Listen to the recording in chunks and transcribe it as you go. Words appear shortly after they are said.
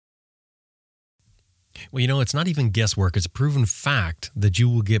Well, it's not even guesswork. It's a proven fact that you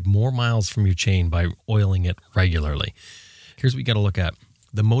will get more miles from your chain by oiling it regularly. Here's what you got to look at.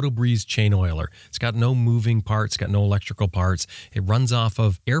 The MotoBreeze chain oiler. It's got no moving parts, got no electrical parts. It runs off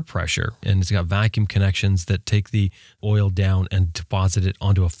of air pressure, and it's got vacuum connections that take the oil down and deposit it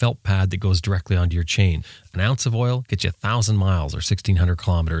onto a felt pad that goes directly onto your chain. An ounce of oil gets you 1,000 miles or 1,600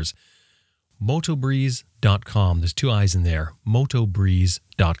 kilometers. MotoBreeze.com. There's two I's in there.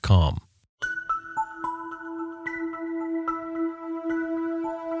 MotoBreeze.com.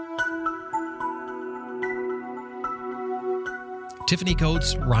 Tiffany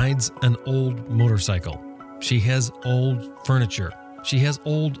Coates rides an old motorcycle. She has old furniture. She has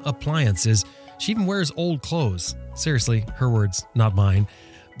old appliances. She even wears old clothes. Seriously, her words, not mine.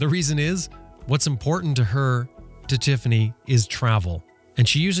 The reason is, what's important to Tiffany, is travel. And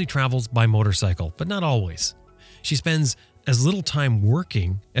she usually travels by motorcycle, but not always. She spends as little time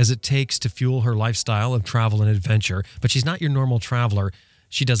working as it takes to fuel her lifestyle of travel and adventure, but she's not your normal traveler.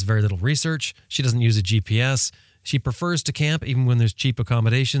 She does very little research. She doesn't use a GPS. She prefers to camp even when there's cheap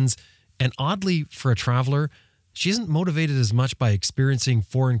accommodations. And oddly, for a traveler, she isn't motivated as much by experiencing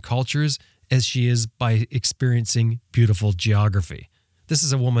foreign cultures as she is by experiencing beautiful geography. This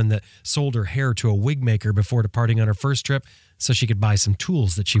is a woman that sold her hair to a wig maker before departing on her first trip so she could buy some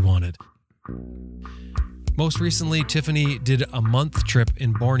tools that she wanted. Most recently, Tiffany did a month trip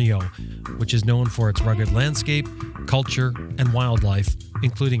in Borneo, which is known for its rugged landscape, culture, and wildlife,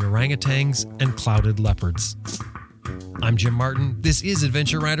 including orangutans and clouded leopards. I'm Jim Martin. This is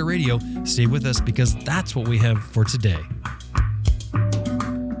Adventure Rider Radio. Stay with us because that's what we have for today.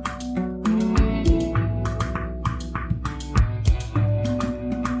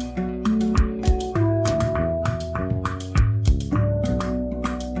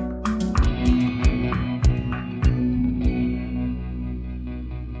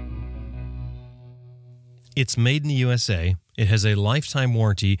 It's made in the USA, it has a lifetime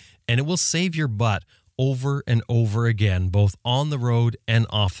warranty, and it will save your butt over and over again, both on the road and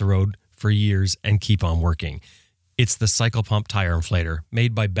off the road for years and keep on working. It's the Cycle Pump Tire Inflator,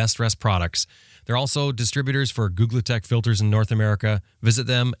 made by Best Rest Products. They're also distributors for Googletech filters in North America. Visit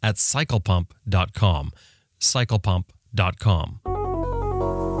them at cyclepump.com. cyclepump.com.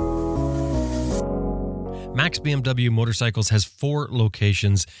 Max BMW Motorcycles has 4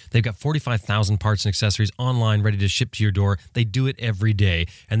 locations. They've got 45,000 parts and accessories online ready to ship to your door. They do it every day,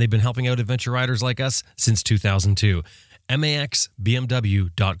 and they've been helping out adventure riders like us since 2002.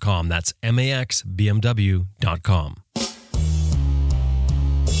 maxbmw.com. That's maxbmw.com.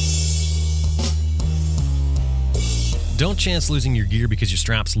 Don't chance losing your gear because your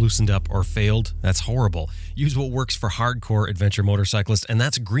straps loosened up or failed. That's horrible. Use what works for hardcore adventure motorcyclists, and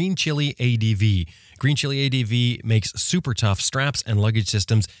that's Green Chili ADV. Green Chili ADV makes super tough straps and luggage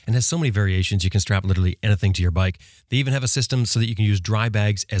systems and has so many variations you can strap literally anything to your bike. They even have a system so that you can use dry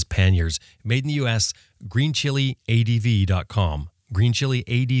bags as panniers. Made in the U.S., greenchiliadv.com.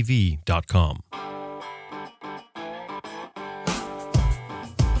 greenchiliadv.com.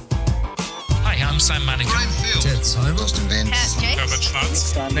 I'm Sam Manager. Brian Field. Ted Simon. Austin Vince. Herbert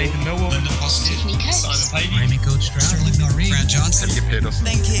Schwartz. Nathan Millwall. Tiffany Coates. Amy Coach Stroud. Sterling Noreen. Grant Johnson.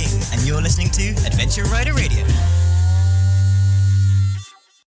 Ben King, and you're listening to Adventure Rider Radio.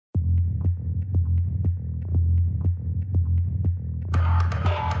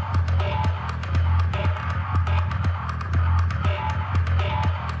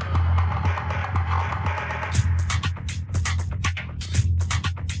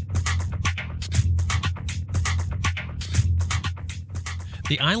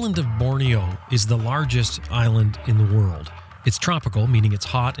 The island of Borneo is the largest island in the world. It's tropical, meaning it's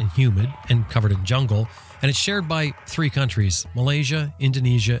hot and humid and covered in jungle, and it's shared by 3 countries, Malaysia,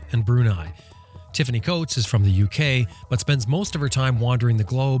 Indonesia, and Brunei. Tiffany Coates is from the UK, but spends most of her time wandering the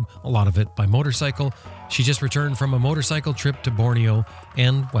globe, a lot of it by motorcycle. She just returned from a motorcycle trip to Borneo,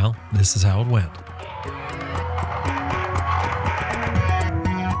 and, well, this is how it went.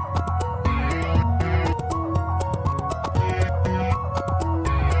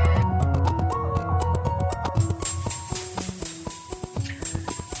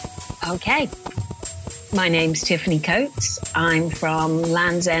 Okay, my name's Tiffany Coates. I'm from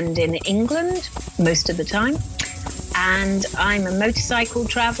Land's End in England most of the time, and I'm a motorcycle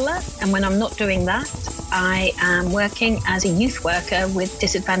traveller, and when I'm not doing that, I am working as a youth worker with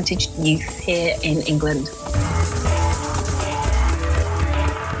disadvantaged youth here in England.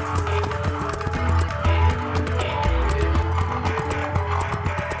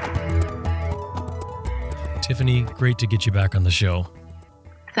 Tiffany, great to get you back on the show.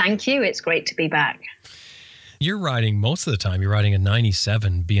 Thank you. It's great to be back. You're riding, most of the time, you're riding a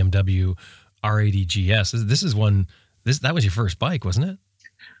 97 BMW R80 GS. This is one. That was your first bike, wasn't it?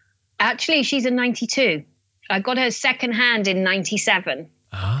 Actually, she's a 92. I got her secondhand in 97.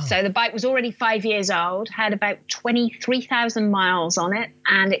 Oh. So the bike was already 5 years old, had about 23,000 miles on it,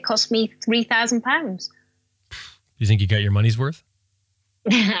 and it cost me £3,000. You think you got your money's worth?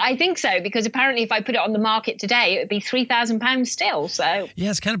 I think so, because apparently if I put it on the market today, it would be £3,000 still. So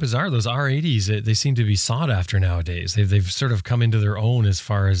yeah, it's kind of bizarre. Those R80s, they seem to be sought after nowadays. They've sort of come into their own as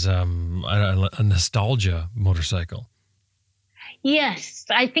far as a nostalgia motorcycle. yes,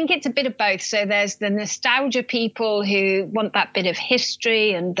 I think it's a bit of both. So there's the nostalgia people who want that bit of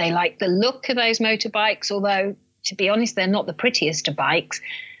history and they like the look of those motorbikes, although, to be honest, they're not the prettiest of bikes.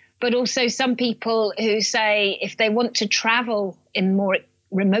 But also some people who say if they want to travel in more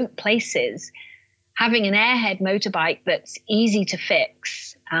remote places, having an airhead motorbike that's easy to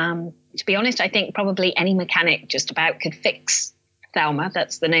fix. To be honest, I think probably any mechanic just about could fix Thelma.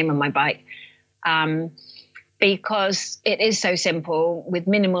 That's the name of my bike. Because it is so simple with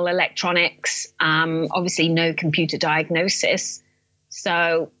minimal electronics, obviously no computer diagnosis.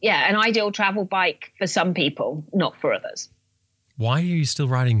 So, yeah, an ideal travel bike for some people, not for others. Why are you still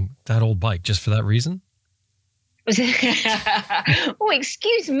riding that old bike? Just for that reason? Oh,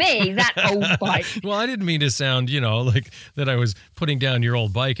 excuse me, that old bike. Well, I didn't mean to sound, like that I was putting down your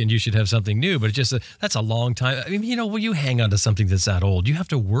old bike and you should have something new, but it's just that's a long time. I mean, when you hang on to something that's that old, you have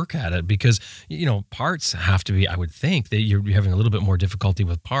to work at it because, parts have to be, I would think that you're having a little bit more difficulty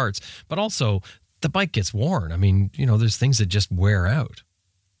with parts, but also the bike gets worn. I mean, there's things that just wear out.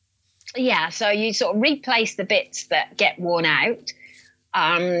 Yeah, so you sort of replace the bits that get worn out.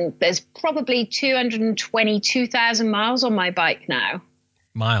 There's probably 222,000 miles on my bike now.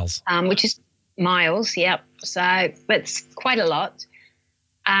 Miles. Which is miles, yep. So it's quite a lot.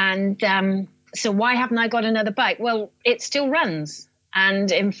 And so why haven't I got another bike? Well, it still runs.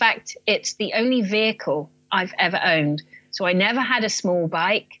 And in fact, it's the only vehicle I've ever owned. So I never had a small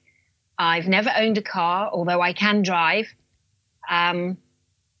bike. I've never owned a car, although I can drive.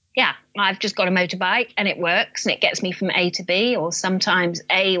 Yeah, I've just got a motorbike and it works and it gets me from A to B or sometimes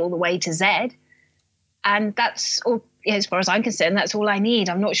A all the way to Z. And that's all, as far as I'm concerned, that's all I need.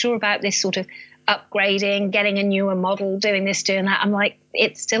 I'm not sure about this sort of upgrading, getting a newer model, doing this, doing that. I'm like,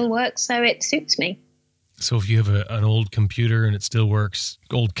 it still works, so it suits me. So if you have an old computer and it still works,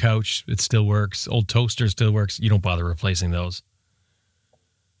 old couch, it still works, old toaster still works, you don't bother replacing those?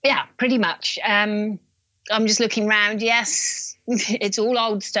 Yeah, pretty much. I'm just looking around. Yes. It's all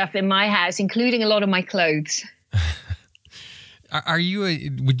old stuff in my house, including a lot of my clothes. Are you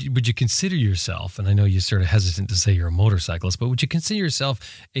would you consider yourself, and I know you're sort of hesitant to say you're a motorcyclist, but would you consider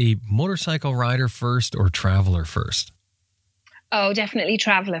yourself a motorcycle rider first or traveler first? Oh, definitely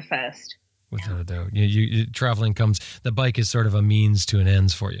traveler first. Without a doubt. Traveling the bike is sort of a means to an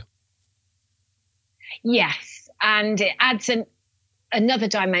ends for you. Yes, and it adds another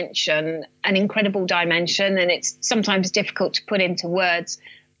dimension, an incredible dimension, and it's sometimes difficult to put into words,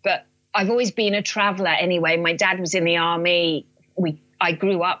 but I've always been a traveler anyway. My dad was in the army. I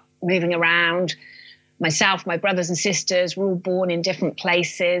grew up moving around. Myself, my brothers and sisters were all born in different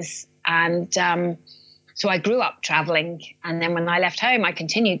places, and so I grew up traveling. And then when I left home, I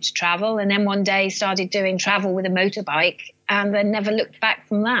continued to travel, and then one day started doing travel with a motorbike, and then never looked back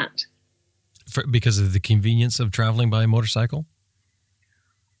from that. Because of the convenience of traveling by motorcycle?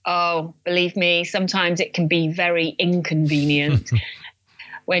 Oh, believe me, sometimes it can be very inconvenient.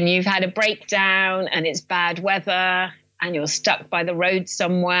 When you've had a breakdown and it's bad weather and you're stuck by the road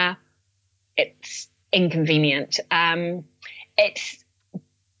somewhere, it's inconvenient. It's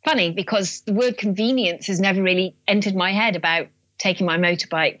funny because the word convenience has never really entered my head about taking my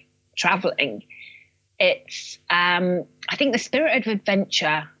motorbike traveling. It's, I think, the spirit of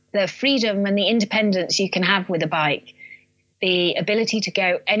adventure, the freedom and the independence you can have with a bike. The ability to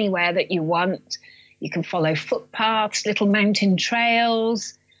go anywhere that you want. You can follow footpaths, little mountain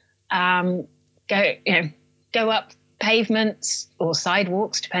trails, go up pavements or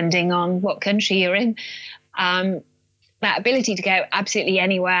sidewalks, depending on what country you're in. That ability to go absolutely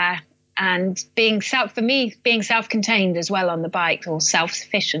anywhere, and being self-contained as well on the bike, or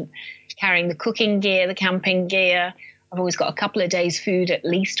self-sufficient, carrying the cooking gear, the camping gear. I've always got a couple of days' food at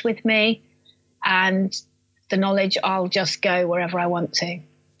least with me, and the knowledge I'll just go wherever I want to.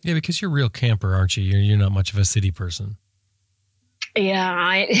 Yeah, because you're a real camper, aren't you? You're not much of a city person. Yeah,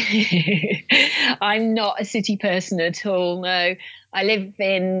 I'm not a city person at all, no. I live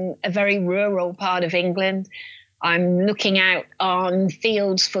in a very rural part of England. I'm looking out on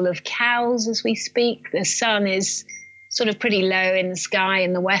fields full of cows as we speak. The sun is sort of pretty low in the sky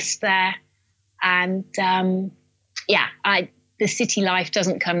in the west there. And the city life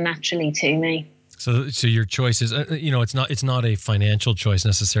doesn't come naturally to me. So your choice is, it's not a financial choice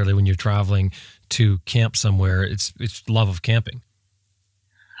necessarily when you're traveling to camp somewhere. It's love of camping.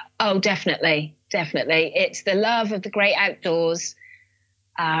 Oh, definitely. Definitely. It's the love of the great outdoors.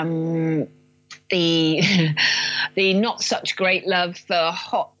 The not such great love for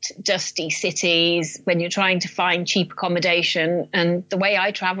hot, dusty cities when you're trying to find cheap accommodation. And the way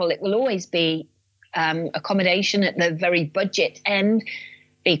I travel, it will always be accommodation at the very budget end,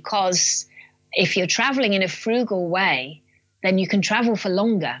 because if you're traveling in a frugal way, then you can travel for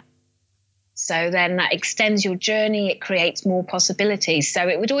longer. So then that extends your journey. It creates more possibilities. So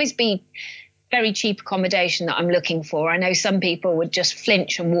it would always be very cheap accommodation that I'm looking for. I know some people would just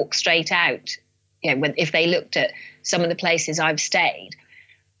flinch and walk straight out, if they looked at some of the places I've stayed.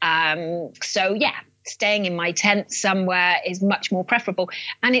 Staying in my tent somewhere is much more preferable.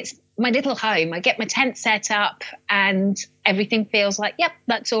 And it's my little home. I get my tent set up and everything feels like, yep,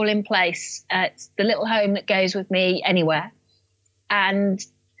 that's all in place. It's the little home that goes with me anywhere. And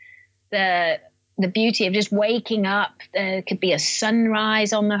the beauty of just waking up, there could be a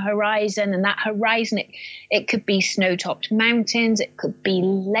sunrise on the horizon, and that horizon, it could be snow-topped mountains, it could be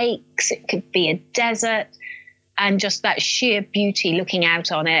lakes, it could be a desert, and just that sheer beauty looking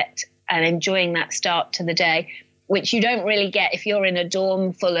out on it and enjoying that start to the day, which you don't really get if you're in a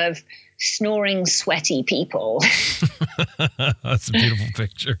dorm full of snoring, sweaty people. That's a beautiful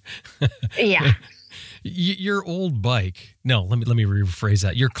picture. Yeah. Your old bike. No, let me rephrase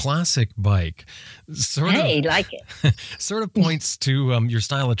that. Your classic bike like it. Sort of points to your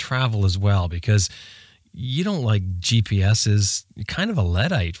style of travel as well, because you don't like GPSs. You're kind of a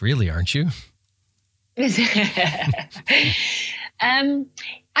Luddite, really, aren't you?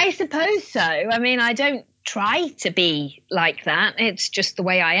 I suppose so. I mean, I don't try to be like that. It's just the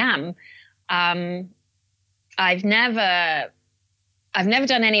way I am. I've never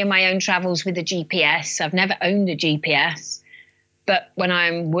done any of my own travels with a GPS. I've never owned a GPS. But when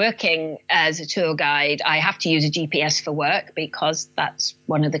I'm working as a tour guide, I have to use a GPS for work because that's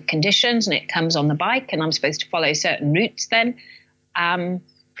one of the conditions, and it comes on the bike, and I'm supposed to follow certain routes then.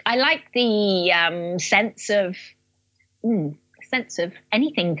 I like the sense of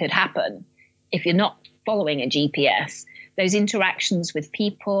anything could happen if you're not following a GPS. Those interactions with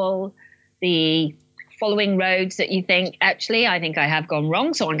people, the following roads that you think, actually, I think I have gone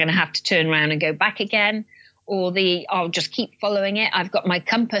wrong, so I'm going to have to turn around and go back again. Or I'll just keep following it. I've got my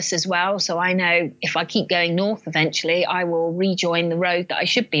compass as well, so I know if I keep going north eventually, I will rejoin the road that I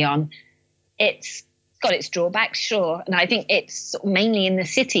should be on. It's got its drawbacks, sure. And I think it's mainly in the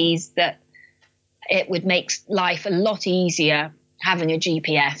cities that it would make life a lot easier having a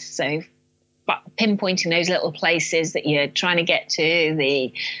GPS. So pinpointing those little places that you're trying to get to,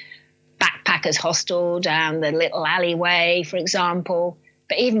 the backpackers hostel down the little alleyway, for example.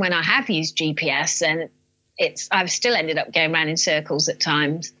 But even when I have used GPS, and I've still ended up going around in circles at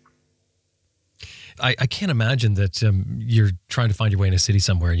times. I can't imagine that you're trying to find your way in a city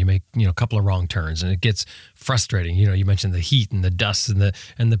somewhere and you make a couple of wrong turns and it gets frustrating. You mentioned the heat and the dust and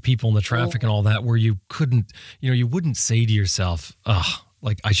the people and the traffic and all that, where you couldn't, you wouldn't say to yourself,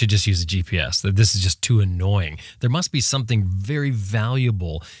 I should just use a GPS. That this is just too annoying. There must be something very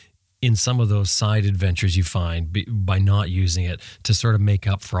valuable in some of those side adventures you find by not using it to sort of make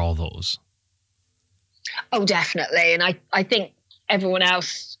up for all those. Oh, definitely. And I think everyone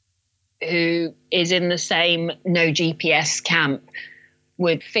else who is in the same no GPS camp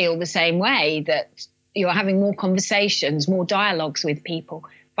would feel the same way, that you're having more conversations, more dialogues with people,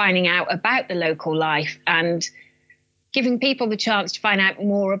 finding out about the local life and giving people the chance to find out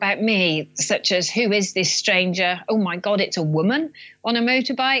more about me, such as, who is this stranger? Oh my God, it's a woman on a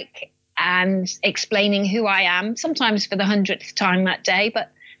motorbike, and explaining who I am, sometimes for the 100th time that day,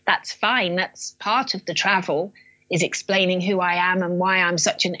 but that's fine. That's part of the travel, is explaining who I am and why I'm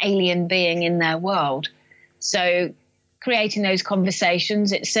such an alien being in their world. So creating those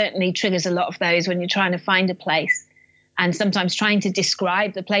conversations, it certainly triggers a lot of those when you're trying to find a place, and sometimes trying to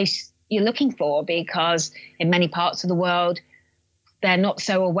describe the place you're looking for, because in many parts of the world, they're not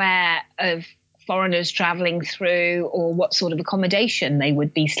so aware of foreigners traveling through or what sort of accommodation they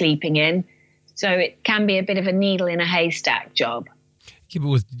would be sleeping in. So it can be a bit of a needle in a haystack job. Yeah, but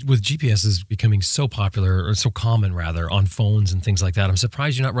with GPSs becoming so popular, or so common rather, on phones and things like that, I'm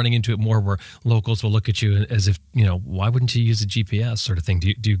surprised you're not running into it more, where locals will look at you as if, why wouldn't you use a GPS sort of thing?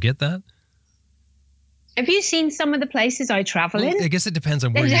 Do you get that? Have you seen some of the places I travel in? I guess it depends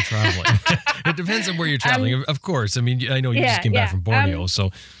on where you're traveling. It depends on where you're traveling, of course. I mean, I know you just came back from Borneo,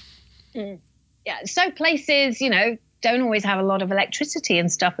 so. Yeah, so places, don't always have a lot of electricity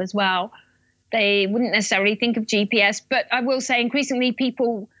and stuff as well. They wouldn't necessarily think of GPS, but I will say increasingly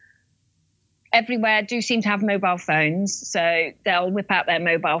people everywhere do seem to have mobile phones. So they'll whip out their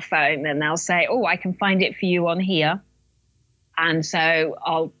mobile phone and they'll say, oh, I can find it for you on here. And so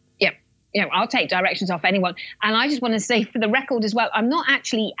I'll take directions off anyone. And I just want to say for the record as well, I'm not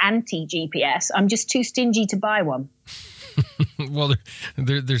actually anti-GPS. I'm just too stingy to buy one. Well,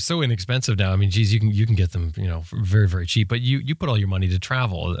 they're so inexpensive now. I mean, geez, you can get them, very, very cheap. But you put all your money to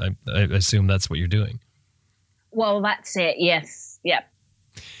travel. I assume that's what you're doing. Well, that's it. Yes. Yep.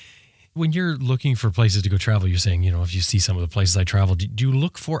 When you're looking for places to go travel, you're saying, if you see some of the places I travel, do you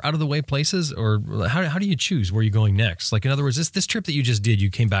look for out of the way places, or how do you choose where you're going next? Like, in other words, this trip that you just did, you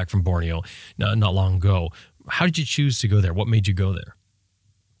came back from Borneo not long ago. How did you choose to go there? What made you go there?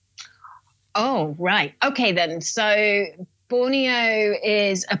 Oh, right. Okay, then. So Borneo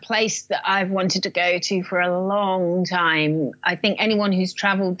is a place that I've wanted to go to for a long time. I think anyone who's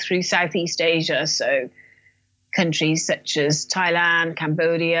traveled through Southeast Asia, so countries such as Thailand,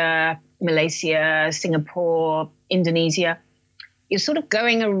 Cambodia, Malaysia, Singapore, Indonesia, you're sort of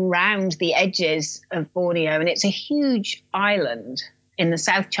going around the edges of Borneo, and it's a huge island in the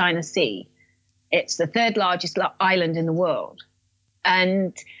South China Sea. It's the third largest island in the world.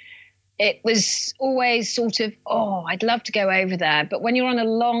 And it was always sort of, I'd love to go over there. But when you're on a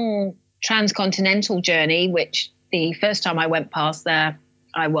long transcontinental journey, which the first time I went past there,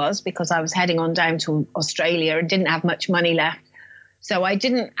 I was, because I was heading on down to Australia and didn't have much money left. So I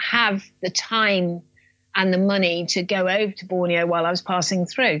didn't have the time and the money to go over to Borneo while I was passing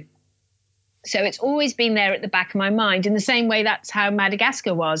through. So it's always been there at the back of my mind, in the same way that's how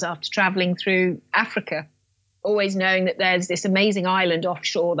Madagascar was after traveling through Africa, always knowing that there's this amazing island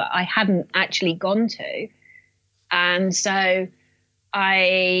offshore that I hadn't actually gone to. And so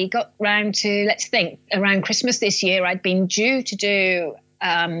I got round to, let's think, around Christmas this year, I'd been due to do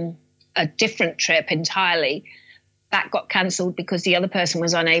a different trip entirely. That got cancelled because the other person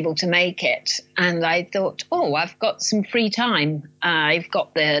was unable to make it. And I thought, I've got some free time. I've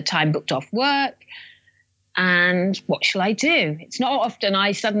got the time booked off work. And what shall I do? It's not often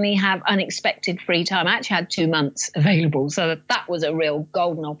I suddenly have unexpected free time. I actually had 2 months available. So that was a real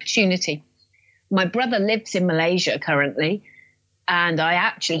golden opportunity. My brother lives in Malaysia currently, and I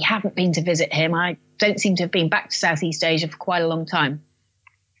actually haven't been to visit him. I don't seem to have been back to Southeast Asia for quite a long time.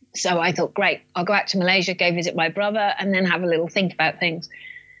 So I thought, great, I'll go out to Malaysia, go visit my brother, and then have a little think about things.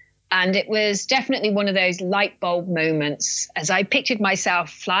 And it was definitely one of those light bulb moments as I pictured myself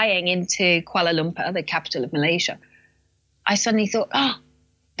flying into Kuala Lumpur, the capital of Malaysia. I suddenly thought,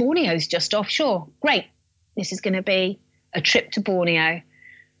 Borneo's just offshore. Great. This is going to be a trip to Borneo.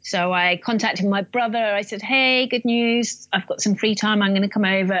 So I contacted my brother. I said, hey, good news. I've got some free time. I'm going to come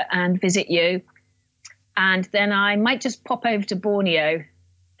over and visit you. And then I might just pop over to Borneo.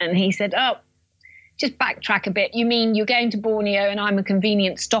 And he said, just backtrack a bit. You mean you're going to Borneo and I'm a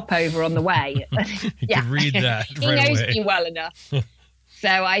convenient stopover on the way? You can read that he right knows away. me well enough. So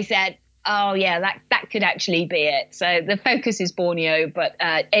I said, that could actually be it. So the focus is Borneo, but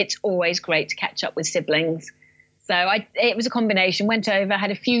it's always great to catch up with siblings. So it was a combination. Went over, had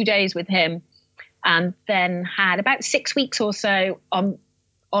a few days with him, and then had about 6 weeks or so on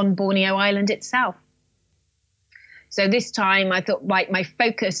Borneo Island itself. So this time I thought, right, my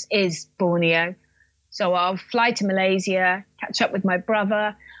focus is Borneo. So I'll fly to Malaysia, catch up with my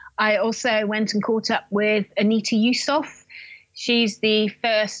brother. I also went and caught up with Anita Yusof. She's the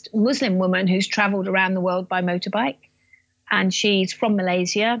first Muslim woman who's traveled around the world by motorbike, and she's from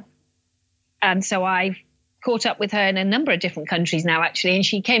Malaysia. And so I've caught up with her in a number of different countries now, actually. And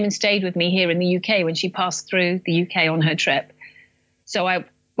she came and stayed with me here in the UK when she passed through the UK on her trip. So I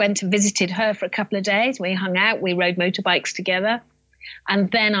went and visited her for a couple of days. We hung out, we rode motorbikes together.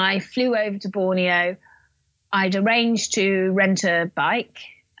 And then I flew over to Borneo. I'd arranged to rent a bike,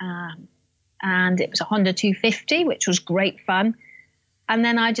 and it was a Honda 250, which was great fun. And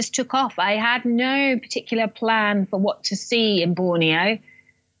then I just took off. I had no particular plan for what to see in Borneo.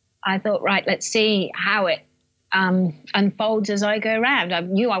 I thought, right, let's see how it unfolds as I go around. I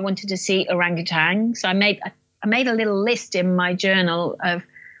knew I wanted to see orangutans. So I made a little list in my journal of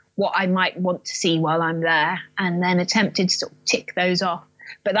what I might want to see while I'm there, and then attempted to sort of tick those off.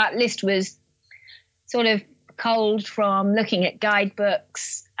 But that list was sort of culled from looking at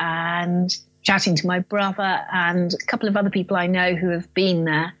guidebooks and chatting to my brother and a couple of other people I know who have been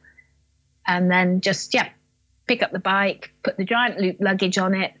there. And then just, pick up the bike, put the giant loop luggage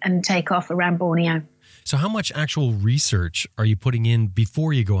on it, and take off around Borneo. So how much actual research are you putting in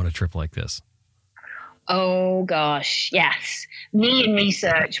before you go on a trip like this? Oh, gosh, yes. Me and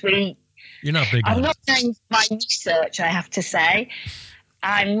research, You're not big on I'm it. not known for my research, I have to say.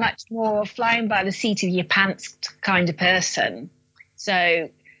 I'm much more flying by the seat of your pants kind of person. So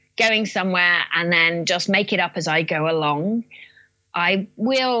going somewhere and then just make it up as I go along. I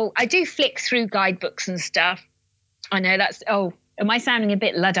do flick through guidebooks and stuff. I know that's, am I sounding a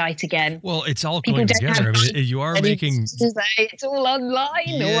bit Luddite again? Well, it's all going together. I mean, you are making... It's all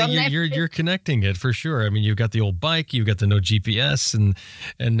online or on you're connecting it for sure. I mean, you've got the old bike, you've got the no GPS,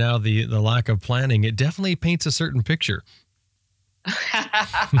 and now the lack of planning. It definitely paints a certain picture.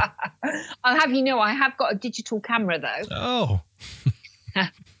 I'll have you know, I have got a digital camera though.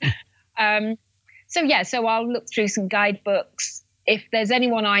 So I'll look through some guidebooks. If there's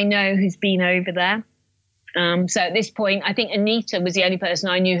anyone I know who's been over there. So at this point, I think Anita was the only person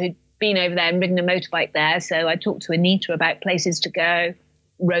I knew who'd been over there and ridden a motorbike there. So I talked to Anita about places to go,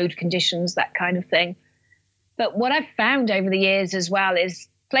 road conditions, that kind of thing. But what I've found over the years as well is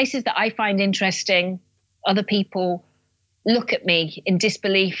places that I find interesting, other people look at me in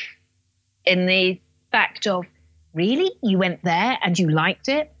disbelief in the fact of, really? You went there and you liked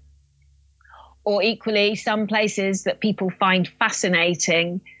it? Or equally, some places that people find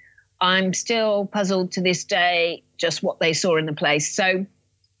fascinating, I'm still puzzled to this day just what they saw in the place. So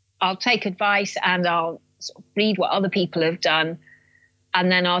I'll take advice and I'll sort of read what other people have done.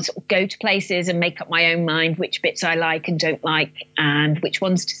 And then I'll sort of go to places and make up my own mind which bits I like and don't like and which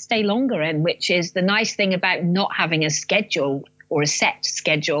ones to stay longer in, which is the nice thing about not having a schedule or a set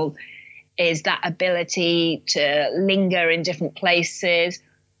schedule, is that ability to linger in different places,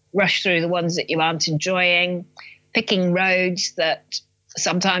 rush through the ones that you aren't enjoying, picking roads that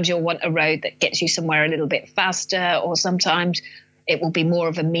sometimes you'll want a road that gets you somewhere a little bit faster, or sometimes it will be more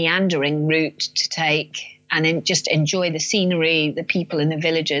of a meandering route to take, and then just enjoy the scenery, the people in the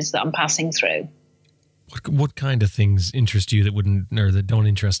villages that I'm passing through. What kind of things interest you that don't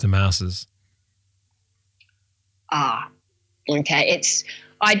interest the masses? Okay.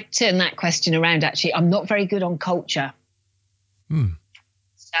 I'd turn that question around, actually. I'm not very good on culture.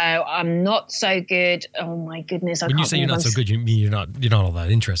 So I'm not so good. Oh my goodness. When you say you're not so good, you mean you're not all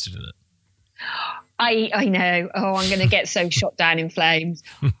that interested in it. I know. I'm going to get so shot down in flames.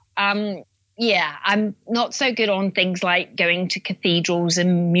 Yeah, I'm not so good on things like going to cathedrals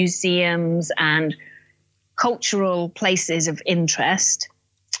and museums and cultural places of interest.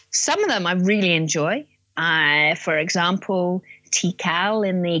 Some of them I really enjoy. For example, Tikal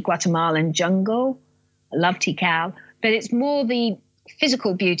in the Guatemalan jungle. I love Tikal, but it's more the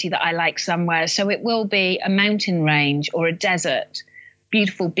physical beauty that I like somewhere. So it will be a mountain range or a desert,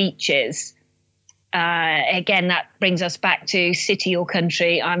 beautiful beaches. Again, that brings us back to city or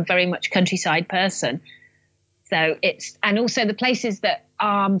country. I'm very much countryside person. So and also the places that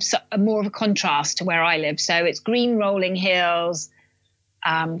are more of a contrast to where I live. So it's green rolling hills,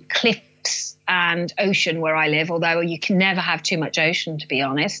 cliffs and ocean where I live, although you can never have too much ocean, to be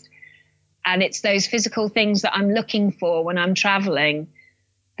honest. And it's those physical things that I'm looking for when I'm traveling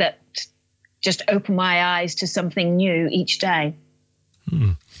that just open my eyes to something new each day.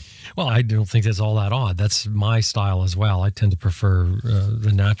 Well, I don't think that's all that odd. That's my style as well. I tend to prefer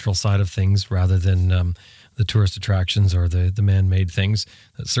the natural side of things rather than the tourist attractions or the man-made things.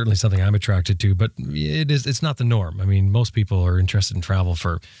 That's certainly something I'm attracted to, but it's not the norm. I mean, most people are interested in travel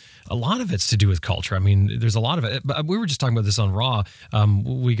for a lot of it's to do with culture. I mean, there's a lot of it. But we were just talking about this on Raw.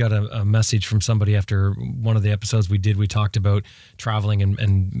 We got a message from somebody after one of the episodes we did. We talked about traveling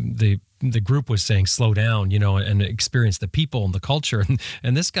and the group was saying, slow down, and experience the people and the culture.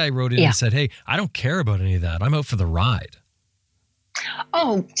 And this guy wrote in and said, hey, I don't care about any of that. I'm out for the ride.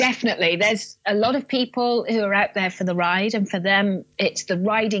 Oh, definitely. There's a lot of people who are out there for the ride, and for them, it's the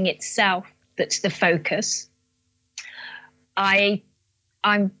riding itself that's the focus.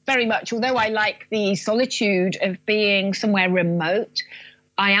 I'm very much, although I like the solitude of being somewhere remote,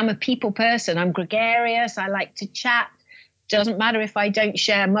 I am a people person. I'm gregarious. I like to chat. Doesn't matter if I don't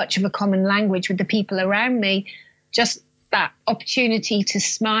share much of a common language with the people around me. Just that opportunity to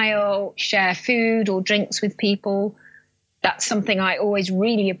smile, share food or drinks with people. That's something I always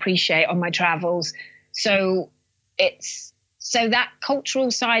really appreciate on my travels. So that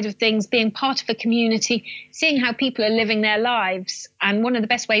cultural side of things, being part of a community, seeing how people are living their lives. And one of the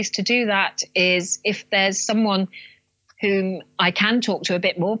best ways to do that is if there's someone whom I can talk to a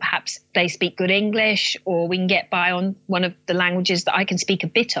bit more, perhaps they speak good English or we can get by on one of the languages that I can speak a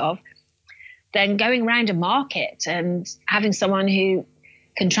bit of, then going around a market and having someone who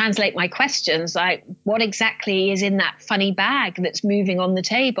can translate my questions, like what exactly is in that funny bag that's moving on the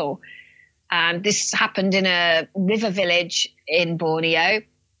table? This happened in a river village in Borneo,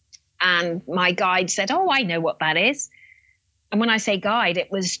 and my guide said, oh, I know what that is. And when I say guide, it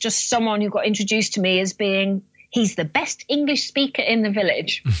was just someone who got introduced to me as being he's the best English speaker in the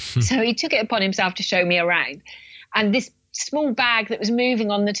village. So he took it upon himself to show me around. And this small bag that was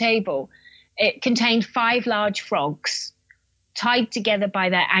moving on the table, it contained 5 large frogs tied together by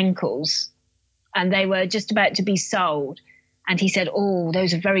their ankles. And they were just about to be sold. And he said, oh,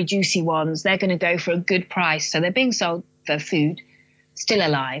 those are very juicy ones. They're going to go for a good price. So they're being sold for food, still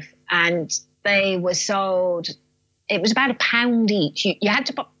alive. And they were sold, it was about £1 each. You had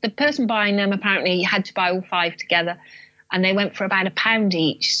to, the person buying them apparently had to buy all 5 together. And they went for about £1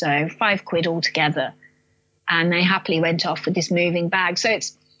 each. So £5 altogether. And they happily went off with this moving bag. So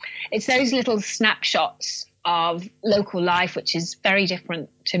it's those little snapshots of local life, which is very different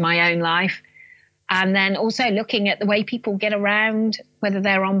to my own life. And then also looking at the way people get around, whether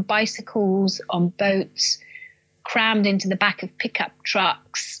they're on bicycles, on boats, crammed into the back of pickup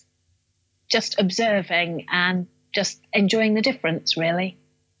trucks, just observing and just enjoying the difference, really.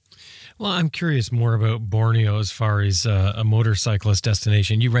 Well, I'm curious more about Borneo as far as a motorcyclist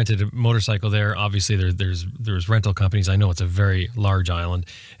destination. You rented a motorcycle there. Obviously, there's rental companies. I know it's a very large island,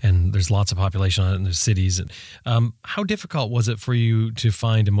 and there's lots of population on it, and there's cities. How difficult was it for you to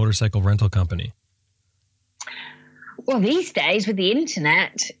find a motorcycle rental company? Well, these days with the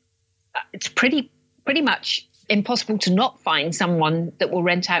internet, it's pretty much impossible to not find someone that will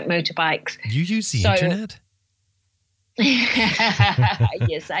rent out motorbikes. You use the internet?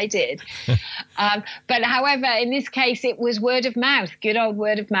 Yes, I did. But however, in this case, it was word of mouth, good old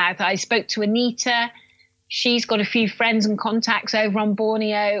word of mouth. I spoke to Anita. She's got a few friends and contacts over on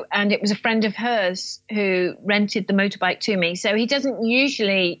Borneo, and it was a friend of hers who rented the motorbike to me. So he doesn't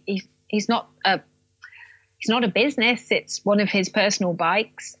usually, he's not a business. It's one of his personal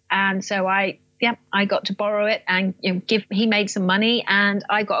bikes. And so I got to borrow it and he made some money, and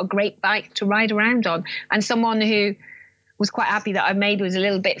I got a great bike to ride around on. And someone who was quite happy that I made was a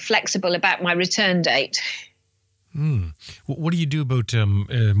little bit flexible about my return date. What do you do about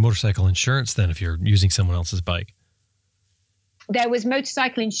motorcycle insurance then if you're using someone else's bike? There was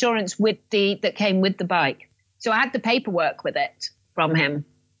motorcycle insurance that came with the bike. So I had the paperwork with it from him.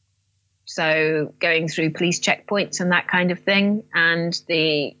 So going through police checkpoints and that kind of thing. And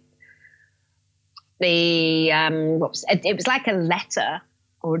it was like a letter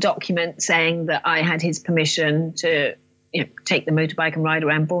or a document saying that I had his permission to take the motorbike and ride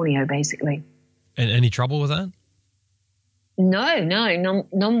around Borneo, basically. And any trouble with that? No,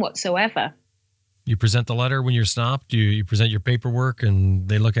 none whatsoever. You present the letter when you're stopped, you present your paperwork and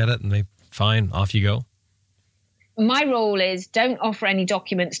they look at it and fine, off you go? My rule is don't offer any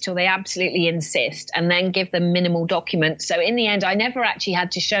documents till they absolutely insist, and then give them minimal documents. So in the end, I never actually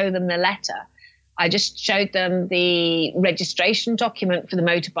had to show them the letter. I just showed them the registration document for the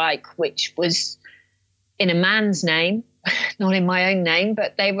motorbike, which was in a man's name, not in my own name,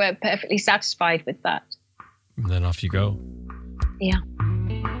 but they were perfectly satisfied with that. And then off you go. Yeah.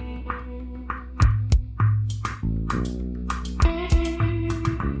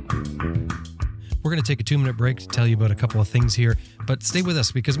 We're going to take a 2-minute break to tell you about a couple of things here, but stay with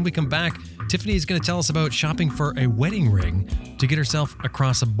us because when we come back, Tiffany is going to tell us about shopping for a wedding ring to get herself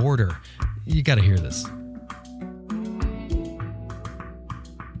across a border. You got to hear this.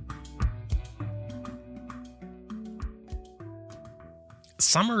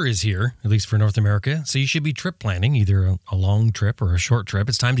 Summer is here, at least for North America, so you should be trip planning, either a long trip or a short trip.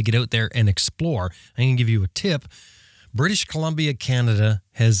 It's time to get out there and explore. I'm going to give you a tip. British Columbia, Canada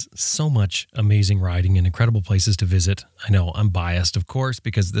has so much amazing riding and incredible places to visit. I know I'm biased, of course,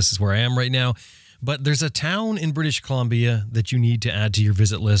 because this is where I am right now, but there's a town in British Columbia that you need to add to your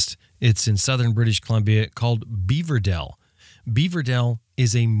visit list. It's in southern British Columbia called Beaverdell. Beaverdell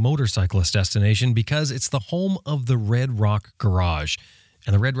is a motorcyclist destination because it's the home of the Red Rock Garage.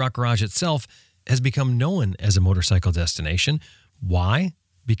 And the Red Rock Garage itself has become known as a motorcycle destination. Why?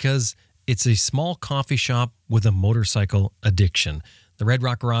 Because it's a small coffee shop with a motorcycle addiction. The Red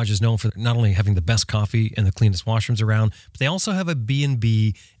Rock Garage is known for not only having the best coffee and the cleanest washrooms around, but they also have a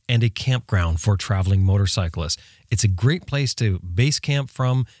B&B and a campground for traveling motorcyclists. It's a great place to base camp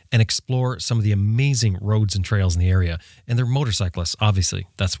from and explore some of the amazing roads and trails in the area. And they're motorcyclists, obviously.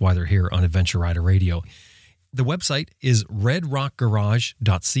 That's why they're here on Adventure Rider Radio. The website is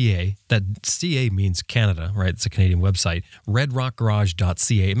redrockgarage.ca. That CA means Canada, right? It's a Canadian website.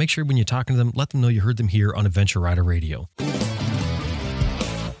 redrockgarage.ca. Make sure when you're talking to them, let them know you heard them here on Adventure Rider Radio.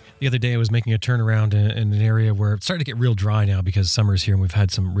 The other day I was making a turnaround in an area where it's starting to get real dry now because summer's here and we've had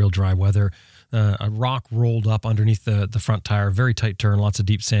some real dry weather. A rock rolled up underneath the front tire, very tight turn, lots of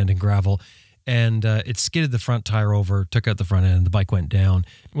deep sand and gravel. And it skidded the front tire over, took out the front end, and the bike went down.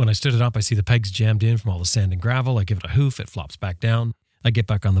 When I stood it up, I see the pegs jammed in from all the sand and gravel. I give it a hoof, it flops back down. I get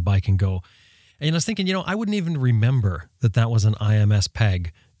back on the bike and go. And I was thinking, I wouldn't even remember that was an IMS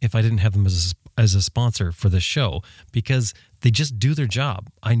peg if I didn't have them as a sponsor for this show, because they just do their job.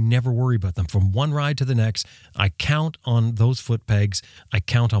 I never worry about them. From one ride to the next, I count on those foot pegs. I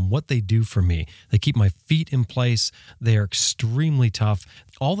count on what they do for me. They keep my feet in place. They are extremely tough.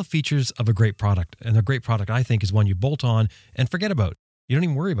 All the features of a great product. And a great product, I think, is one you bolt on and forget about. You don't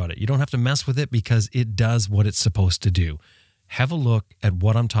even worry about it. You don't have to mess with it because it does what it's supposed to do. Have a look at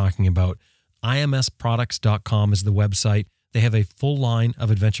what I'm talking about. IMSproducts.com is the website. They have a full line of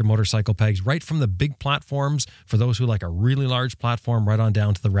adventure motorcycle pegs, right from the big platforms for those who like a really large platform, right on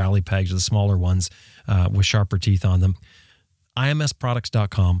down to the rally pegs or the smaller ones with sharper teeth on them.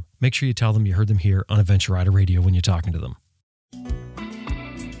 IMSproducts.com. Make sure you tell them you heard them here on Adventure Rider Radio when you're talking to them.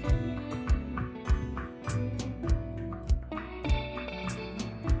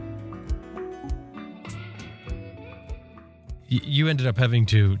 You ended up having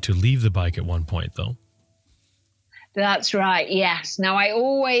to leave the bike at one point, though. That's right, yes. Now, I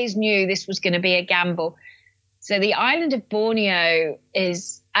always knew this was going to be a gamble. So the island of Borneo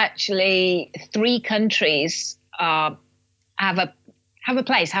is actually 3 countries have a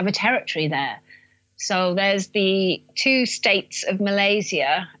territory there. So there's the 2 states of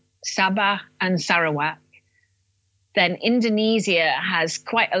Malaysia, Sabah and Sarawak. Then Indonesia has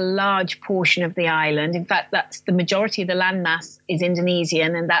quite a large portion of the island. In fact, that's the majority of the landmass is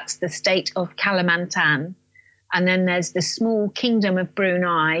Indonesian, and that's the state of Kalimantan. And then there's the small kingdom of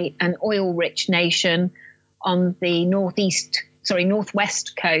Brunei, an oil-rich nation on the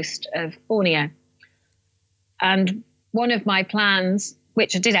northwest coast of Borneo. And one of my plans,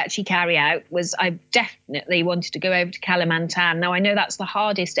 which I did actually carry out, was I definitely wanted to go over to Kalimantan. Now, I know that's the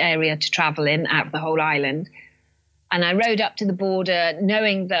hardest area to travel in out of the whole island. And I rode up to the border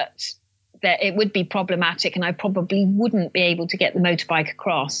knowing that it would be problematic and I probably wouldn't be able to get the motorbike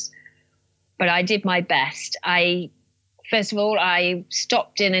across. But I did my best. First of all, I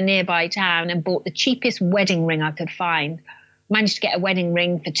stopped in a nearby town and bought the cheapest wedding ring I could find. Managed to get a wedding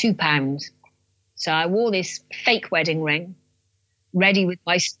ring for £2. So I wore this fake wedding ring, ready with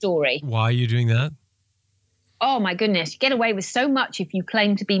my story. Why are you doing that? Oh, my goodness. You get away with so much if you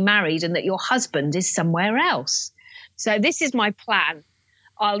claim to be married and that your husband is somewhere else. So this is my plan.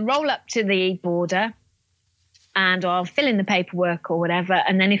 I'll roll up to the border and I'll fill in the paperwork or whatever.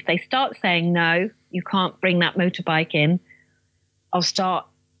 And then if they start saying, no, you can't bring that motorbike in, I'll start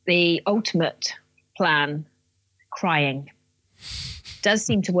the ultimate plan, crying. Does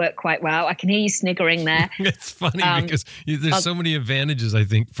seem to work quite well. I can hear you sniggering there. It's funny because there's so many advantages, I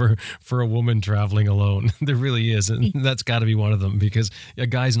think, for a woman traveling alone. There really is. And that's got to be one of them because a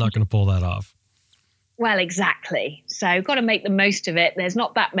guy's not going to pull that off. Well, exactly. So got to make the most of it. There's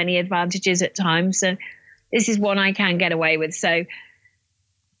not that many advantages at times. So this is one I can get away with. So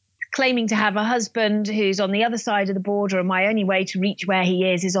claiming to have a husband who's on the other side of the border and my only way to reach where he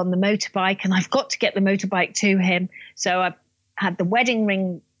is on the motorbike, and I've got to get the motorbike to him. So I had the wedding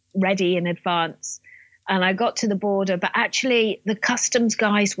ring ready in advance and I got to the border, but actually the customs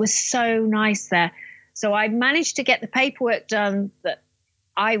guys were so nice there. So I managed to get the paperwork done that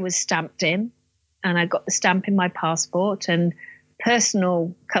I was stamped in, and I got the stamp in my passport, and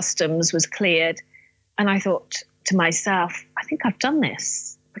personal customs was cleared. And I thought to myself, I think I've done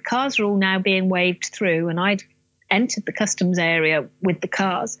this. The cars are all now being waved through, and I'd entered the customs area with the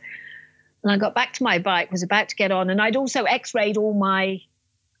cars. And I got back to my bike, was about to get on, and I'd also x-rayed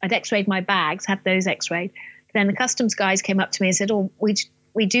I'd x-rayed my bags, had those x-rayed. Then the customs guys came up to me and said, oh,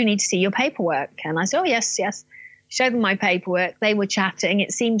 we do need to see your paperwork. And I said, oh, yes. Showed them my paperwork. They were chatting.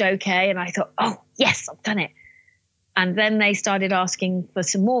 It seemed okay. And I thought, oh, yes, I've done it. And then they started asking for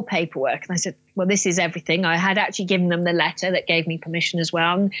some more paperwork. And I said, well, this is everything. I had actually given them the letter that gave me permission as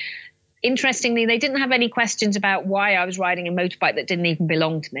well. And interestingly, they didn't have any questions about why I was riding a motorbike that didn't even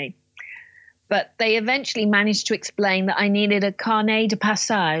belong to me. But they eventually managed to explain that I needed a carnet de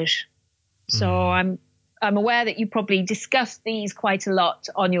passage. So I'm aware that you probably discussed these quite a lot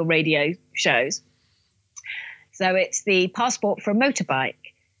on your radio shows. So it's the passport for a motorbike.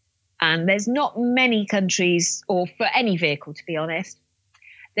 And there's not many countries, or for any vehicle, to be honest,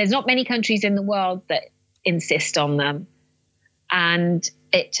 there's not many countries in the world that insist on them. And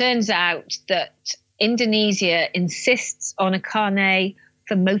it turns out that Indonesia insists on a carnet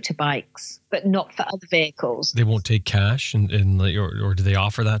for motorbikes, but not for other vehicles. They won't take cash, or do they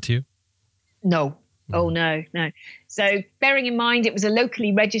offer that to you? No. Oh, no. So bearing in mind it was a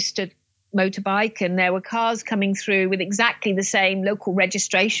locally registered motorbike, and there were cars coming through with exactly the same local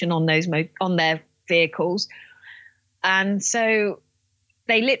registration on those on their vehicles. And so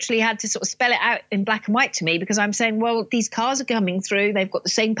they literally had to sort of spell it out in black and white to me, because I'm saying, well, these cars are coming through. They've got the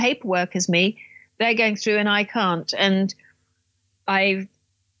same paperwork as me. they're going through and I can't. And I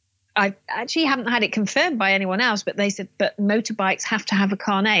actually haven't had it confirmed by anyone else, but they said, but motorbikes have to have a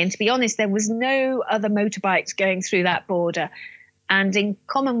carnet. And to be honest, there was no other motorbikes going through that border. And in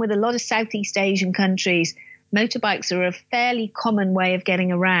common with a lot of Southeast Asian countries, motorbikes are a fairly common way of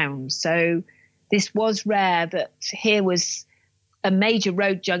getting around. So this was rare that here was a major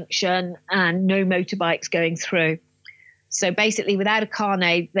road junction and no motorbikes going through. So basically, without a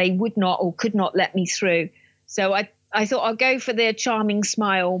carnet, they would not or could not let me through. So I thought I'll go for the charming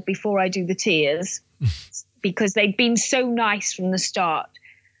smile before I do the tears because they'd been so nice from the start.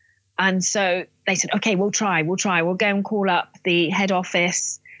 And so they said, okay, we'll try. We'll go and call up the head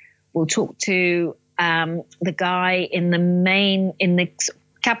office. We'll talk to the guy in the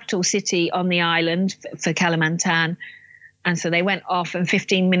capital city on the island for Kalimantan. And so they went off, and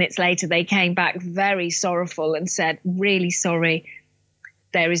 15 minutes later, they came back very sorrowful and said, really sorry.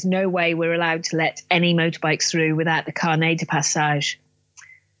 There is no way we're allowed to let any motorbikes through without the carnet de passage.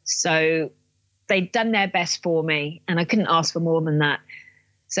 So they'd done their best for me, and I couldn't ask for more than that.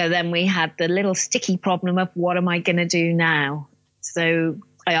 So then we had the little sticky problem of what am I going to do now? So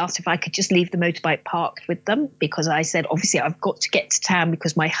I asked if I could just leave the motorbike parked with them, because I said, obviously, I've got to get to town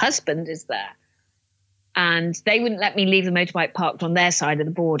because my husband is there. And they wouldn't let me leave the motorbike parked on their side of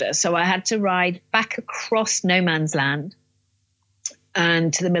the border. So I had to ride back across no man's land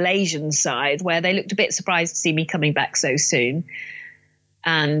and to the Malaysian side, where they looked a bit surprised to see me coming back so soon.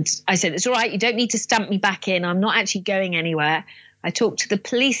 And I said, it's all right, you don't need to stamp me back in. I'm not actually going anywhere. I talked to the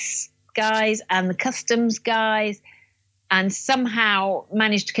police guys and the customs guys and somehow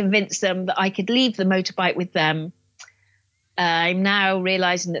managed to convince them that I could leave the motorbike with them. I'm now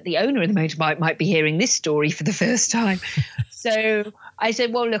realizing that the owner of the motorbike might be hearing this story for the first time. So I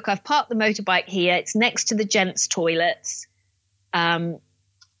said, well, look, I've parked the motorbike here. It's next to the gents' toilets.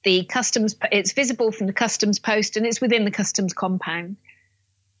 The customs, it's visible from the customs post and it's within the customs compound.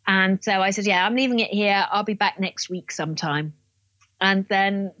 And so I said, yeah, I'm leaving it here. I'll be back next week sometime. And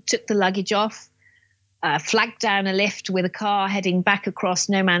then took the luggage off, flagged down a lift with a car heading back across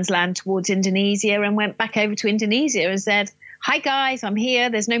no man's land towards Indonesia, and went back over to Indonesia and said, hi guys, I'm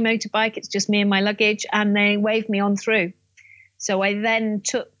here. There's no motorbike. It's just me and my luggage. And they waved me on through. So I then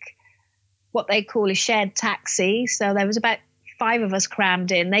took what they call a shared taxi. So there was about 5 of us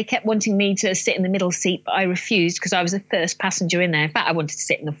crammed in. They kept wanting me to sit in the middle seat, but I refused because I was the first passenger in there. In fact, I wanted to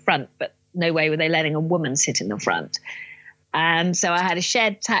sit in the front, but no way were they letting a woman sit in the front. And so I had a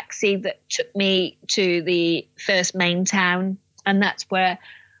shared taxi that took me to the first main town. And that's where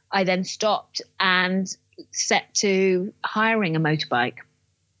I then stopped and set to hiring a motorbike.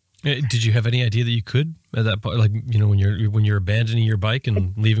 Did you have any idea that you could at that point? Like, you know, when you're abandoning your bike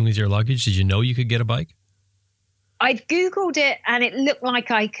and leaving with your luggage, did you know you could get a bike? I'd Googled it and it looked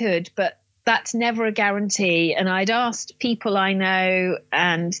like I could, but that's never a guarantee. And I'd asked people I know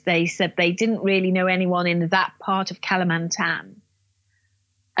and they said they didn't really know anyone in that part of Kalimantan.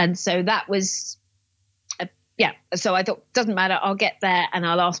 And so that was, so I thought, doesn't matter, I'll get there and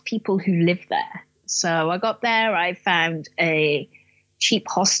I'll ask people who live there. So I got there, I found a cheap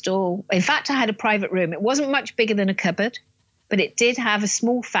hostel. In fact, I had a private room. It wasn't much bigger than a cupboard, but it did have a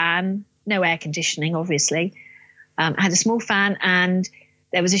small fan, no air conditioning, obviously. Had a small fan and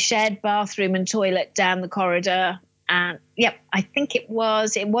there was a shared bathroom and toilet down the corridor. And I think it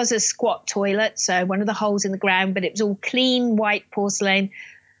was a squat toilet. So one of the holes in the ground, but it was all clean white porcelain.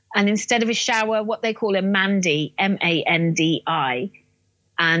 And instead of a shower, what they call a mandi, M-A-N-D-I.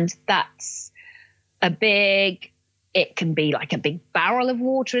 And that's it can be like a big barrel of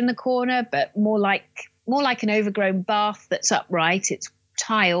water in the corner, but more like an overgrown bath that's upright. It's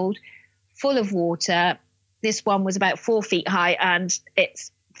tiled, full of water. This one was about 4 feet high and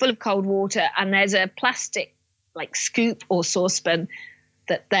it's full of cold water. And there's a plastic like scoop or saucepan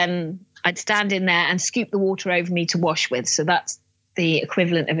that then I'd stand in there and scoop the water over me to wash with. So that's the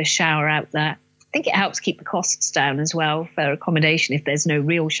equivalent of a shower out there. I think it helps keep the costs down as well for accommodation if there's no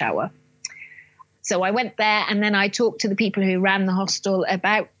real shower. So I went there and then I talked to the people who ran the hostel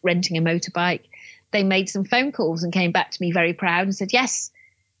about renting a motorbike. They made some phone calls and came back to me very proud and said, yes,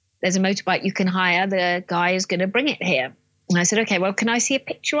 there's a motorbike you can hire. The guy is going to bring it here. And I said, okay, well, can I see a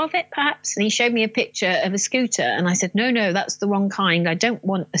picture of it perhaps? And he showed me a picture of a scooter. And I said, no, that's the wrong kind. I don't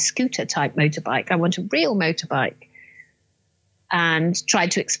want a scooter type motorbike. I want a real motorbike. And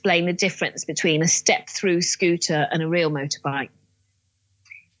tried to explain the difference between a step through scooter and a real motorbike.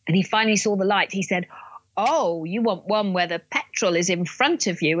 And he finally saw the light. He said, oh, you want one where the petrol is in front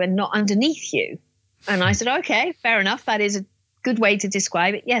of you and not underneath you. And I said, okay, fair enough. That is a good way to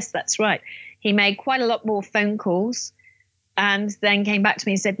describe it. Yes, that's right. He made quite a lot more phone calls and then came back to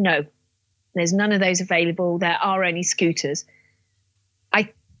me and said, no, There's none of those available. There are only scooters.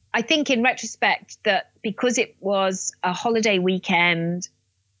 I think in retrospect that because it was a holiday weekend,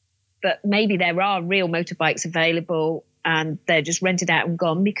 that maybe there are real motorbikes available and they're just rented out and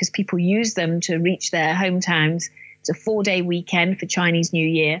gone because people use them to reach their hometowns. It's a 4-day weekend for Chinese New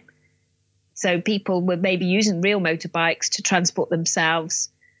Year. So people were maybe using real motorbikes to transport themselves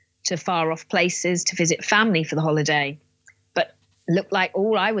to far off places to visit family for the holiday. But it looked like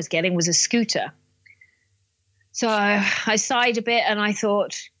all I was getting was a scooter. So I sighed a bit and I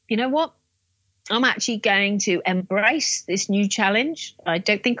thought, you know what? I'm actually going to embrace this new challenge. I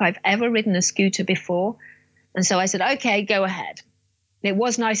don't think I've ever ridden a scooter before. And so I said, okay, go ahead. It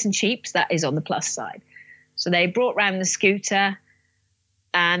was nice and cheap. So that is on the plus side. So they brought round the scooter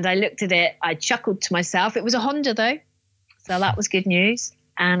and I looked at it. I chuckled to myself. It was a Honda though. So that was good news.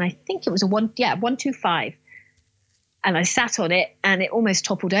 And I think it was a 125. And I sat on it and it almost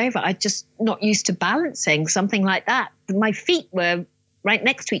toppled over. I'm just not used to balancing something like that. My feet were right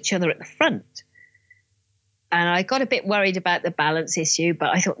next to each other at the front. And I got a bit worried about the balance issue, but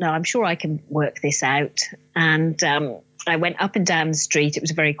I thought, no, I'm sure I can work this out. And I went up and down the street. It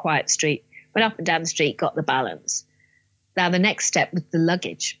was a very quiet street. Went up and down the street, got the balance. Now the next step was the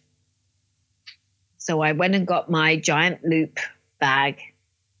luggage. So I went and got my giant loop bag.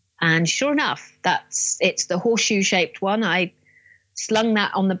 And sure enough, it's the horseshoe-shaped one. I slung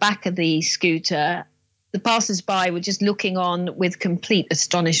that on the back of the scooter. The passers-by were just looking on with complete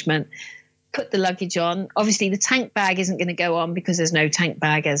astonishment. Put the luggage on. Obviously, the tank bag isn't going to go on because there's no tank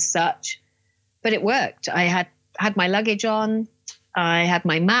bag as such. But it worked. I had my luggage on. I had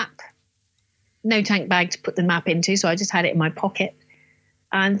my map. No tank bag to put the map into, so I just had it in my pocket.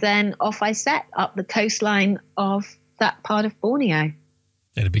 And then off I set up the coastline of that part of Borneo.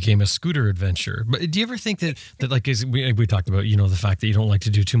 And it became a scooter adventure. But do you ever think that like, as we talked about, the fact that you don't like to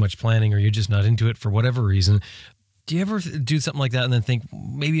do too much planning or you're just not into it for whatever reason. Do you ever do something like that and then think,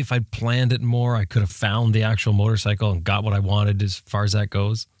 maybe if I'd planned it more, I could have found the actual motorcycle and got what I wanted as far as that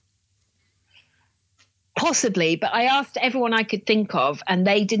goes? Possibly, but I asked everyone I could think of and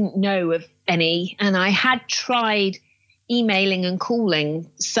they didn't know of any. And I had tried emailing and calling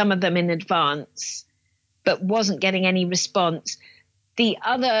some of them in advance, but wasn't getting any response. The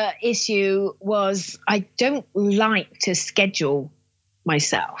other issue was I don't like to schedule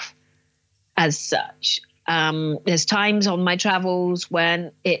myself as such. There's times on my travels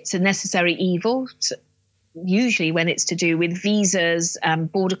when it's a necessary evil, usually when it's to do with visas,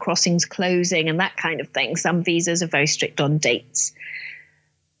 border crossings closing and that kind of thing. Some visas are very strict on dates.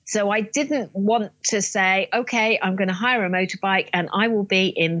 So I didn't want to say, okay, I'm going to hire a motorbike and I will be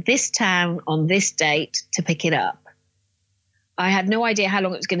in this town on this date to pick it up. I had no idea how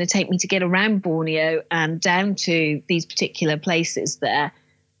long it was going to take me to get around Borneo and down to these particular places there.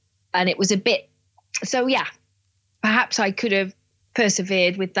 And it was a bit, so yeah, perhaps I could have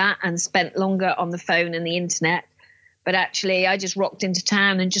persevered with that and spent longer on the phone and the internet. But actually, I just rocked into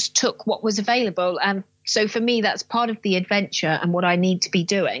town and just took what was available. And so for me, that's part of the adventure and what I need to be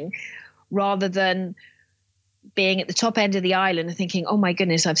doing, rather than being at the top end of the island and thinking, oh my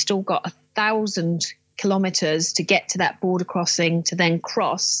goodness, I've still got 1,000 kilometers to get to that border crossing to then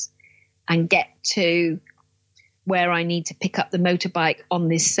cross and get to where I need to pick up the motorbike on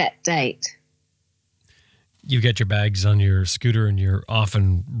this set date. You get your bags on your scooter and you're off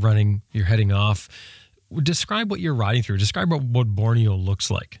and running, you're heading off. Describe what you're riding through. Describe what Borneo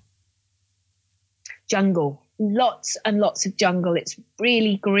looks like. Jungle, lots and lots of jungle. It's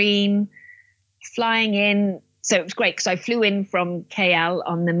really green, flying in. So it was great because I flew in from KL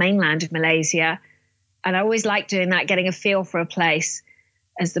on the mainland of Malaysia. And I always like doing that, getting a feel for a place.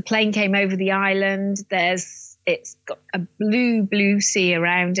 As the plane came over the island, it's got a blue sea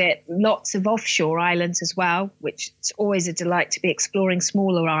around it, lots of offshore islands as well, which it's always a delight to be exploring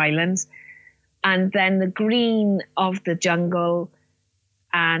smaller islands. And then the green of the jungle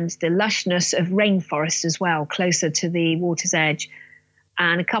and the lushness of rainforest as well, closer to the water's edge.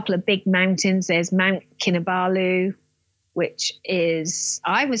 And a couple of big mountains. There's Mount Kinabalu, which is,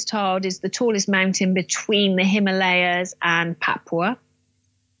 I was told, is the tallest mountain between the Himalayas and Papua.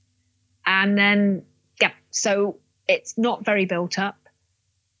 And then, yeah, so it's not very built up.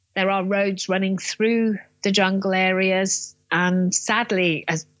 There are roads running through the jungle areas. And sadly,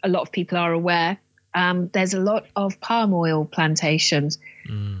 as a lot of people are aware, there's a lot of palm oil plantations.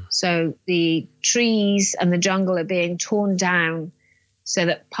 So the trees and the jungle are being torn down so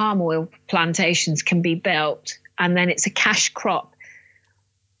that palm oil plantations can be built. And then it's a cash crop,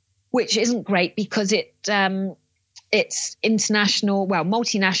 which isn't great because it it's international,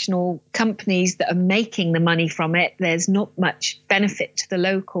 multinational companies that are making the money from it. There's not much benefit to the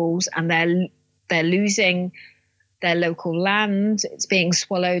locals, and they're losing their local land. It's being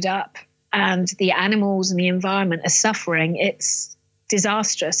swallowed up, and the animals and the environment are suffering. It's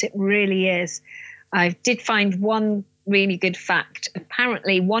disastrous. It really is. I did find one really good fact.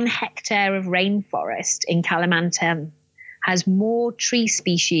 Apparently, 1 hectare of rainforest in Kalimantan has more tree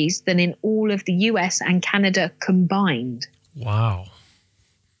species than in all of the US and Canada combined. Wow.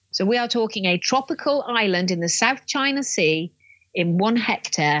 So we are talking a tropical island in the South China Sea in 1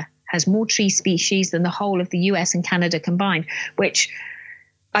 hectare has more tree species than the whole of the US and Canada combined, which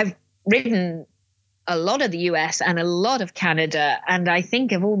I've ridden a lot of the US and a lot of Canada, and I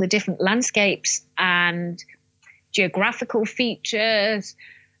think of all the different landscapes and geographical features,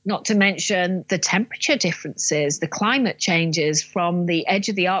 not to mention the temperature differences, the climate changes from the edge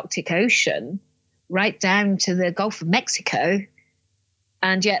of the Arctic Ocean right down to the Gulf of Mexico.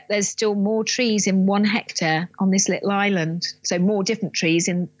 And yet there's still more trees in 1 hectare on this little island. So more different trees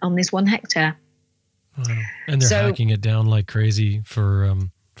on this 1 hectare. Wow. And they're hacking it down like crazy for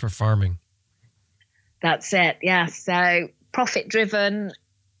farming. That's it. Yeah. So profit driven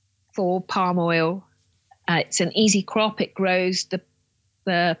for palm oil. It's an easy crop. It grows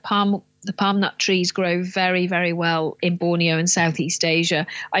the palm nut trees grow very, very well in Borneo and Southeast Asia.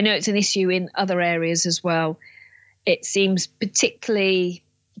 I know it's an issue in other areas as well. It seems particularly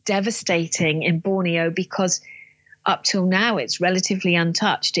devastating in Borneo because up till now it's relatively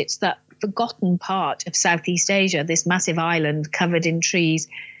untouched. It's that forgotten part of Southeast Asia, this massive island covered in trees,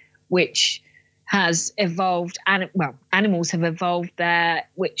 which has evolved. Animals have evolved there,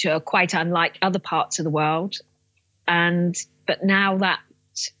 which are quite unlike other parts of the world. But now that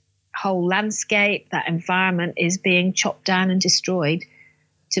whole landscape, that environment is being chopped down and destroyed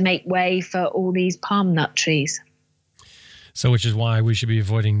to make way for all these palm nut trees. So which is why we should be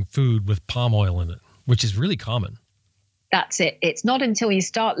avoiding food with palm oil in it, which is really common. That's it. It's not until you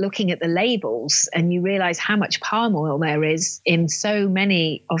start looking at the labels and you realize how much palm oil there is in so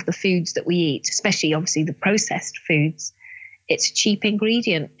many of the foods that we eat, especially obviously the processed foods. It's a cheap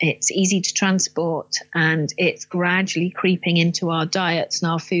ingredient. It's easy to transport, and it's gradually creeping into our diets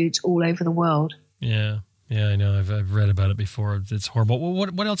and our foods all over the world. Yeah, I know. I've read about it before. It's horrible. Well,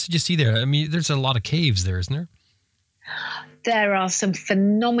 what else did you see there? I mean, there's a lot of caves there, isn't there? There are some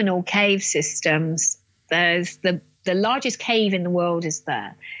phenomenal cave systems. There's the largest cave in the world is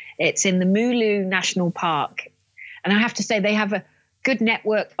there. It's in the Mulu National Park. And I have to say they have a good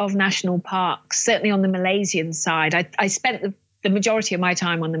network of national parks, certainly on the Malaysian side. I spent the majority of my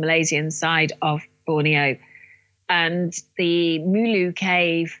time on the Malaysian side of Borneo. And the Mulu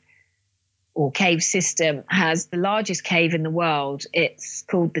cave or cave system has the largest cave in the world. It's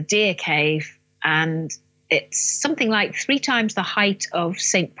called the Deer Cave, and it's something like 3 times the height of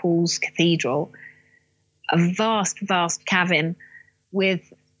St. Paul's Cathedral, a vast, vast cavern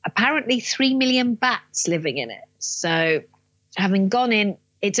with apparently 3 million bats living in it. So having gone in,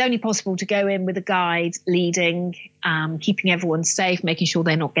 it's only possible to go in with a guide leading, keeping everyone safe, making sure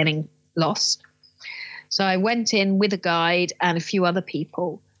they're not getting lost. So I went in with a guide and a few other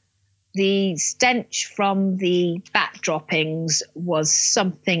people. The stench from the bat droppings was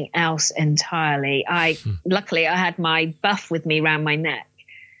something else entirely. Luckily, I had my buff with me around my neck,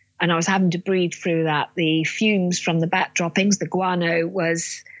 and I was having to breathe through that. The fumes from the bat droppings, the guano,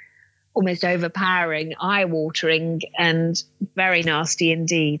 was almost overpowering, eye-watering, and very nasty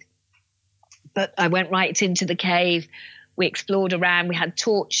indeed. But I went right into the cave. We explored around. We had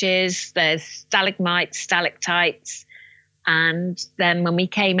torches. There's stalagmites, stalactites. And then when we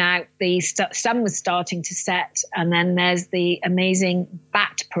came out, the sun was starting to set. And then there's the amazing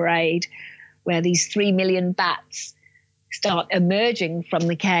bat parade where these 3 million bats start emerging from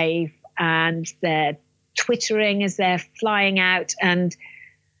the cave, and they're twittering as they're flying out. And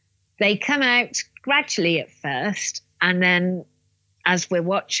they come out gradually at first, and then as we're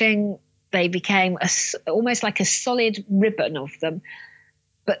watching, they became almost like a solid ribbon of them.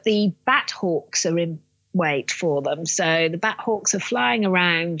 But the bat hawks are in wait for them. So the bat hawks are flying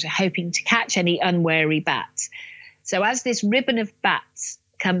around hoping to catch any unwary bats. So as this ribbon of bats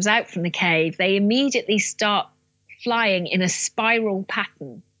comes out from the cave, they immediately start flying in a spiral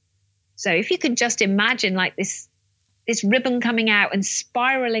pattern. So if you could just imagine like this ribbon coming out and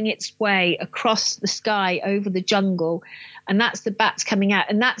spiraling its way across the sky over the jungle, and that's the bats coming out,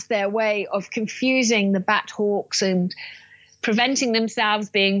 and that's their way of confusing the bat hawks and preventing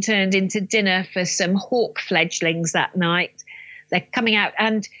themselves being turned into dinner for some hawk fledglings that night. They're coming out,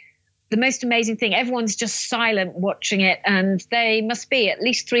 and the most amazing thing, everyone's just silent watching it, and they must be at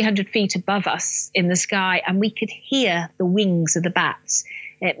least 300 feet above us in the sky, and we could hear the wings of the bats.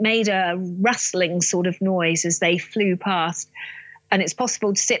 It made a rustling sort of noise as they flew past. And it's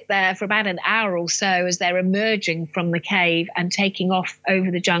possible to sit there for about an hour or so as they're emerging from the cave and taking off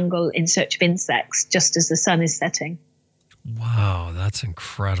over the jungle in search of insects just as the sun is setting. Wow, that's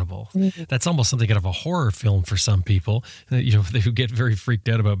incredible. Mm-hmm. That's almost something out of a horror film for some people, who get very freaked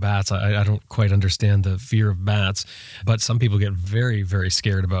out about bats. I don't quite understand the fear of bats, but some people get very, very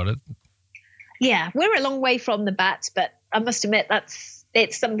scared about it. Yeah, we're a long way from the bats, but I must admit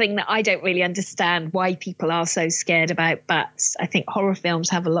it's something that I don't really understand why people are so scared about bats. I think horror films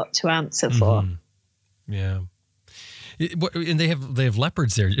have a lot to answer for. Mm-hmm. Yeah. And they have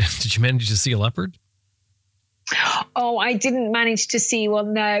leopards there. Did you manage to see a leopard? Oh, I didn't manage to see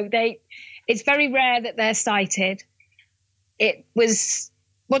one. No, it's very rare that they're sighted. It was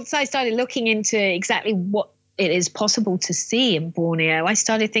once I started looking into exactly what it is possible to see in Borneo, I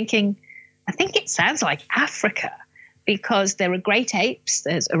started thinking, I think it sounds like Africa. Because there are great apes,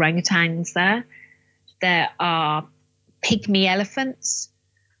 there's orangutans there, there are pygmy elephants,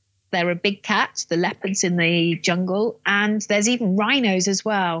 there are big cats, the leopards in the jungle, and there's even rhinos as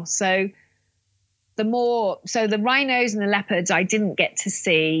well. So the rhinos and the leopards I didn't get to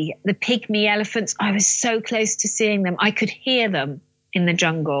see. The pygmy elephants, I was so close to seeing them. I could hear them in the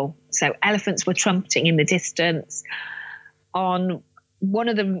jungle. So elephants were trumpeting in the distance. On one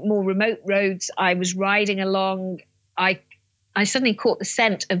of the more remote roads I was riding along, I suddenly caught the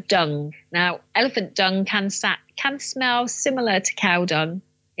scent of dung. Now, elephant dung can smell similar to cow dung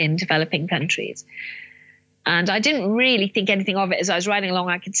in developing countries. And I didn't really think anything of it as I was riding along.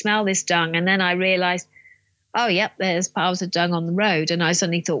 I could smell this dung. And then I realized, oh, yep, there's piles of dung on the road. And I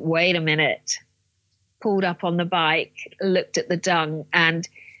suddenly thought, wait a minute. Pulled up on the bike, looked at the dung, and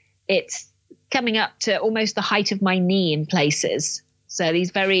it's coming up to almost the height of my knee in places. So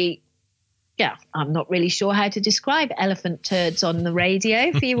these I'm not really sure how to describe elephant turds on the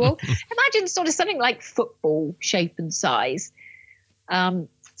radio for you all. Imagine sort of something like football shape and size.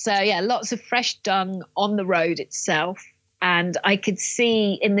 Lots of fresh dung on the road itself. And I could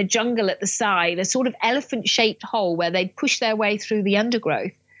see in the jungle at the side a sort of elephant-shaped hole where they'd push their way through the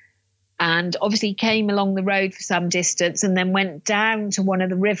undergrowth. And obviously came along the road for some distance and then went down to one of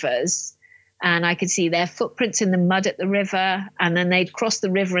the rivers. And I could see their footprints in the mud at the river. And then they'd crossed the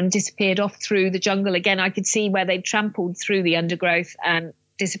river and disappeared off through the jungle. Again, I could see where they'd trampled through the undergrowth and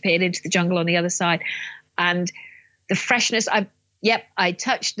disappeared into the jungle on the other side. And the freshness, I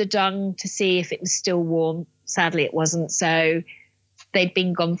touched the dung to see if it was still warm. Sadly, it wasn't. So they'd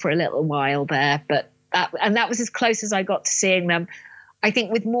been gone for a little while there. But that was as close as I got to seeing them. I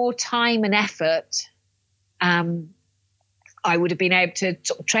think with more time and effort, I would have been able to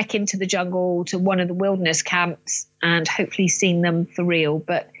trek into the jungle to one of the wilderness camps and hopefully seen them for real.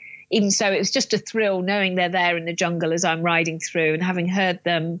 But even so, it was just a thrill knowing they're there in the jungle as I'm riding through, and having heard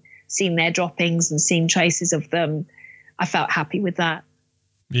them, seen their droppings and seen traces of them. I felt happy with that.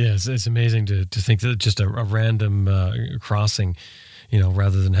 Yes, it's amazing to think that just a random crossing,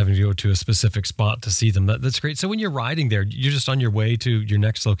 rather than having to go to a specific spot to see them. That's great. So when you're riding there, you're just on your way to your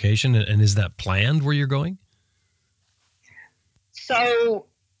next location, and is that planned where you're going? So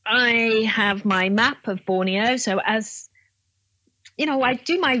I have my map of Borneo. So as I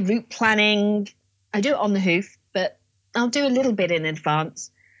do my route planning. I do it on the hoof, but I'll do a little bit in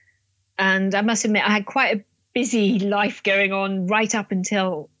advance. And I must admit, I had quite a busy life going on right up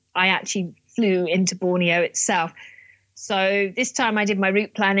until I actually flew into Borneo itself. So this time I did my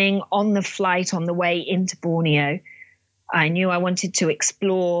route planning on the flight on the way into Borneo. I knew I wanted to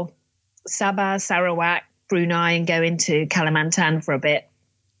explore Sabah, Sarawak, Brunei, and go into Kalimantan for a bit.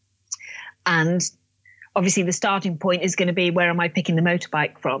 And obviously the starting point is going to be, where am I picking the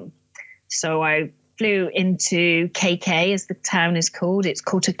motorbike from? So I flew into KK, as the town is called. It's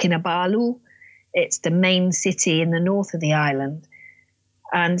Kota Kinabalu. It's the main city in the north of the island.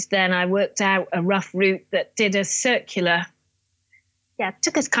 And then I worked out a rough route that did a circular,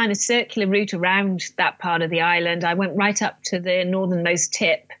 took us kind of circular route around that part of the island. I went right up to the northernmost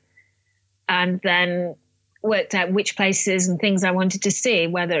tip and then worked out which places and things I wanted to see,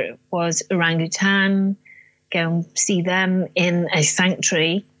 whether it was orangutan, go and see them in a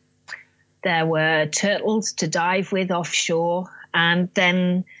sanctuary. There were turtles to dive with offshore. And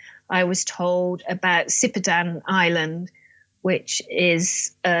then I was told about Sipadan Island, which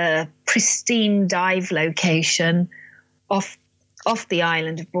is a pristine dive location off the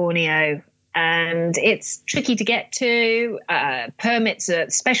island of Borneo. And it's tricky to get to.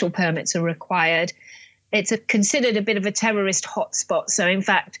 Special permits are required. It's considered a bit of a terrorist hotspot. So in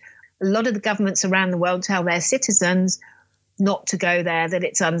fact, A lot of the governments around the world tell their citizens not to go there, that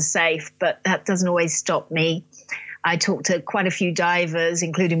it's unsafe, but that doesn't always stop me. I talked to quite a few divers,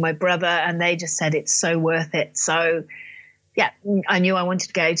 including my brother, and they just said it's so worth it. So, yeah, I knew I wanted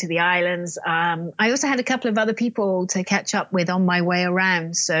to go to the islands. I also had a couple of other people to catch up with on my way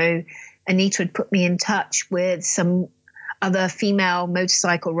around. So Anita had put me in touch with some other female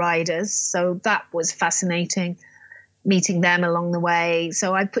motorcycle riders. So that was fascinating, meeting them along the way.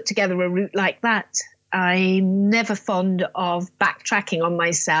 So I put together a route like that. I'm never fond of backtracking on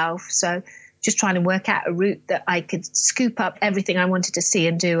myself. So just trying to work out a route that I could scoop up everything I wanted to see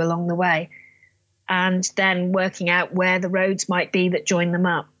and do along the way. And then working out where the roads might be that join them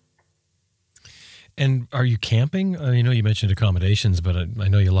up. And are you camping? I know you mentioned accommodations, but I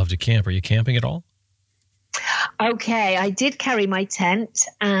know you love to camp. Are you camping at all? Okay, I did carry my tent,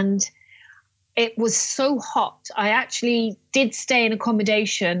 and it was so hot. I actually did stay in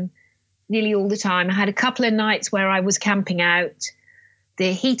accommodation nearly all the time. I had a couple of nights where I was camping out.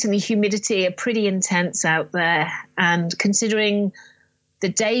 The heat and the humidity are pretty intense out there. And considering the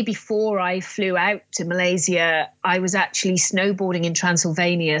day before I flew out to Malaysia, I was actually snowboarding in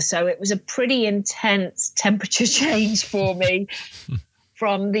Transylvania. So it was a pretty intense temperature change for me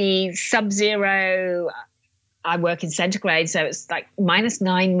from the sub-zero. I work in centigrade, so it's like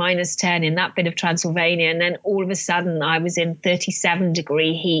 -9, -10 in that bit of Transylvania. And then all of a sudden I was in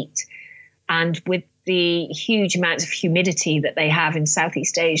 37-degree heat. And with the huge amounts of humidity that they have in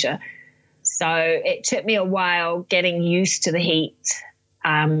Southeast Asia. So it took me a while getting used to the heat.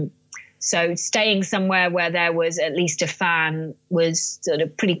 So staying somewhere where there was at least a fan was sort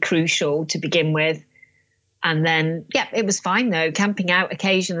of pretty crucial to begin with. And then, yeah, it was fine though, camping out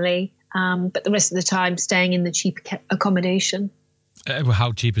occasionally. But the rest of the time staying in the cheap accommodation.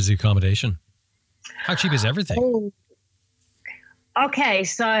 How cheap is the accommodation? How cheap is everything? Oh. Okay,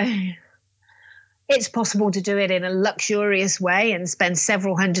 so it's possible to do it in a luxurious way and spend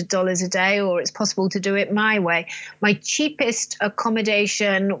several $100s a day, or it's possible to do it my way. My cheapest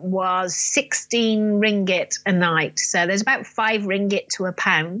accommodation was 16 ringgit a night. So there's about 5 ringgit to a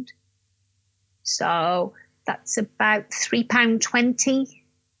pound. So that's about £3.20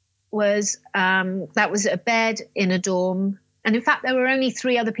 that was a bed in a dorm. And in fact, there were only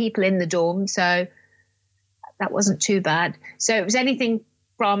 3 other people in the dorm. So that wasn't too bad. So it was anything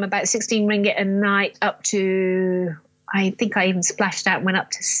from about 16 ringgit a night up to, I think I even splashed out, went up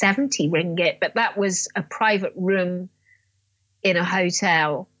to 70 ringgit, but that was a private room in a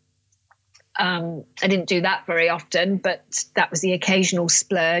hotel. I didn't do that very often, but that was the occasional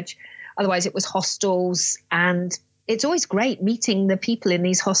splurge. Otherwise it was hostels, and it's always great meeting the people in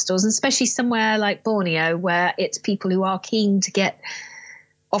these hostels, especially somewhere like Borneo where it's people who are keen to get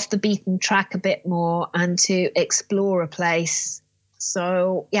off the beaten track a bit more and to explore a place.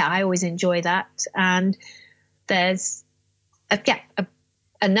 So, yeah, I always enjoy that. And there's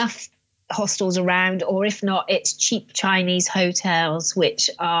enough hostels around, or if not, it's cheap Chinese hotels, which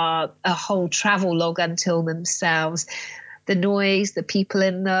are a whole travel log until themselves. The noise, the people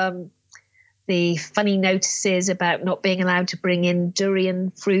in them, the funny notices about not being allowed to bring in durian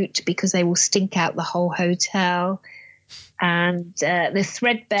fruit because they will stink out the whole hotel. And the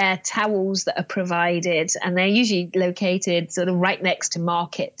threadbare towels that are provided, and they're usually located sort of right next to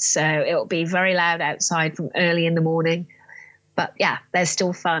markets. So it'll be very loud outside from early in the morning. But yeah, they're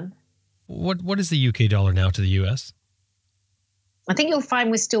still fun. What is the UK dollar now to the US? I think you'll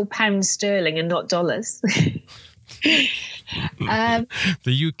find we're still pounds sterling and not dollars. The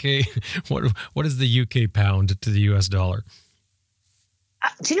UK, what is the UK pound to the US dollar?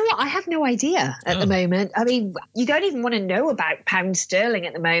 Do you know what? I have no idea at the moment. I mean, you don't even want to know about pound sterling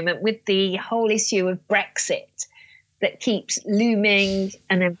at the moment with the whole issue of Brexit that keeps looming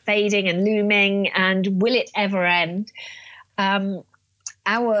and then fading and looming. And will it ever end?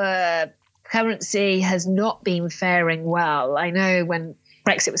 Our currency has not been faring well. I know when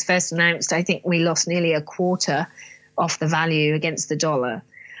Brexit was first announced, I think we lost nearly a quarter off the value against the dollar.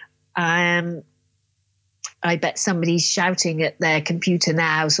 I bet somebody's shouting at their computer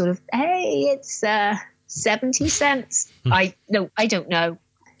now, sort of, hey, it's 70 cents. I don't know.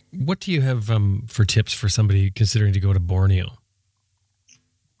 What do you have for tips for somebody considering to go to Borneo?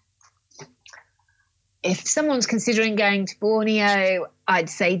 If someone's considering going to Borneo, I'd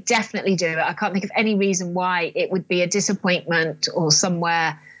say definitely do it. I can't think of any reason why it would be a disappointment or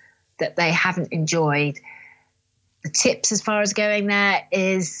somewhere that they haven't enjoyed. The tips as far as going there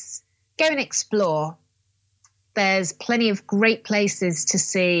is go and explore. There's plenty of great places to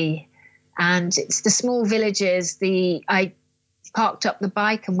see, and it's the small villages. I parked up the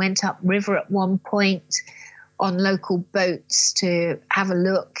bike and went up river at one point on local boats to have a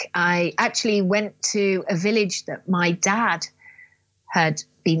look. I actually went to a village that my dad had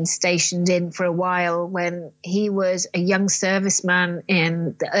been stationed in for a while when he was a young serviceman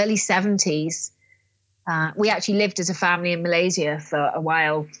in the early 70s. We actually lived as a family in Malaysia for a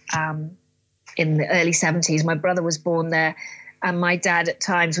while in the early 70s. My brother was born there, and my dad at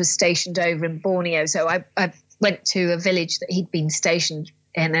times was stationed over in Borneo. So I went to a village that he'd been stationed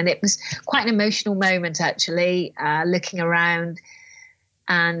in, and it was quite an emotional moment, actually, looking around.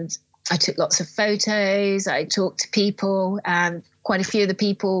 And I took lots of photos. I talked to people, and quite a few of the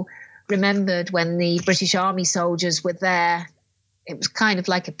people remembered when the British Army soldiers were there. It was kind of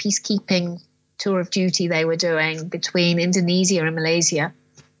like a peacekeeping tour of duty they were doing between Indonesia and Malaysia.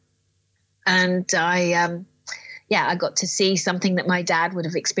 And I got to see something that my dad would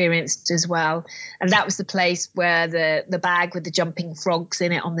have experienced as well. And that was the place where the bag with the jumping frogs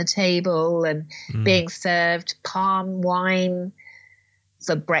in it on the table and being served palm wine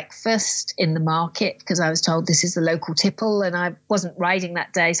for breakfast in the market, because I was told this is the local tipple, and I wasn't riding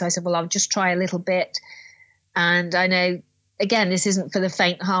that day. So I said, well, I'll just try a little bit. And I know, again, this isn't for the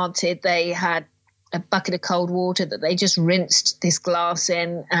faint-hearted. They had a bucket of cold water that they just rinsed this glass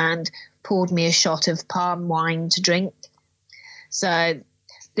in and poured me a shot of palm wine to drink. So, and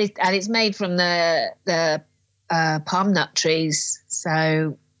it's made from the palm nut trees.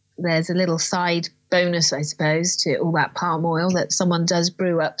 So there's a little side bonus, I suppose, to all that palm oil, that someone does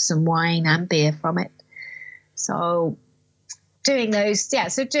brew up some wine and beer from it. So doing those,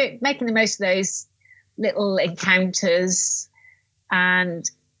 making the most of those little encounters and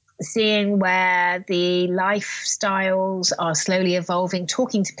seeing where the lifestyles are slowly evolving,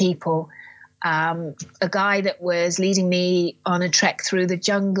 talking to people. A guy that was leading me on a trek through the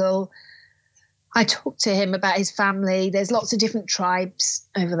jungle, I talked to him about his family. There's lots of different tribes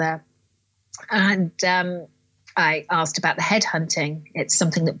over there. And I asked about the headhunting. It's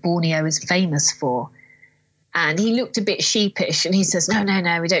something that Borneo is famous for. And he looked a bit sheepish and he says, no,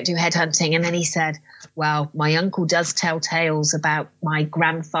 we don't do headhunting. And then he said, well, my uncle does tell tales about my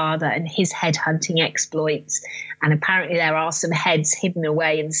grandfather and his headhunting exploits. And apparently there are some heads hidden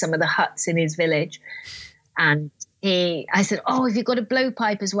away in some of the huts in his village. And I said, oh, have you got a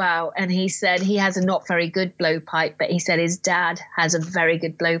blowpipe as well? And he said he has a not very good blowpipe, but he said his dad has a very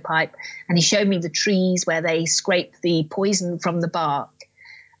good blowpipe. And he showed me the trees where they scrape the poison from the bark.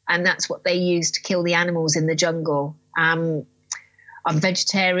 And that's what they use to kill the animals in the jungle. I'm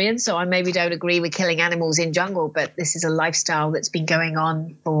vegetarian, so I maybe don't agree with killing animals in jungle, but this is a lifestyle that's been going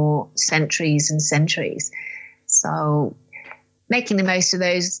on for centuries and centuries. So making the most of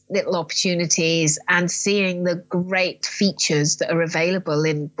those little opportunities and seeing the great features that are available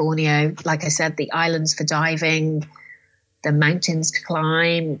in Borneo. Like I said, the islands for diving, the mountains to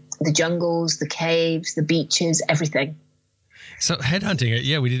climb, the jungles, the caves, the beaches, everything. So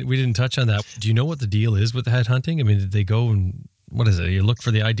headhunting, we didn't touch on that. Do you know what the deal is with the headhunting? I mean, did they go and, what is it? You look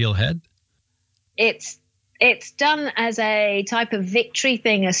for the ideal head? It's done as a type of victory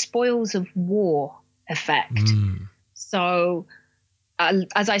thing, a spoils of war effect. So,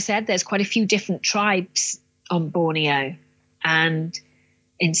 as I said, there's quite a few different tribes on Borneo, and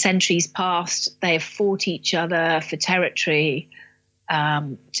in centuries past, they have fought each other for territory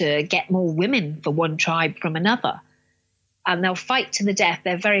to get more women for one tribe from another. And they'll fight to the death.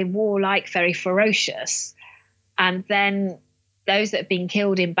 They're very warlike, very ferocious. And then those that have been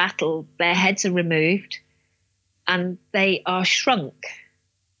killed in battle, their heads are removed and they are shrunk.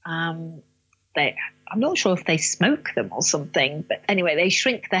 I'm not sure if they smoke them or something, but anyway, they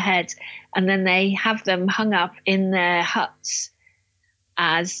shrink the heads and then they have them hung up in their huts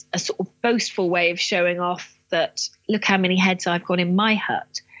as a sort of boastful way of showing off that, look how many heads I've got in my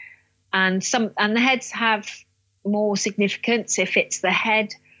hut. And the heads have more significance. If it's the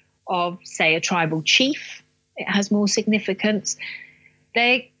head of, say, a tribal chief, it has more significance.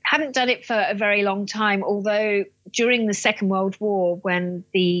 They haven't done it for a very long time, although during the Second World War, when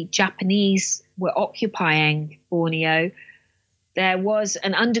the Japanese were occupying Borneo, there was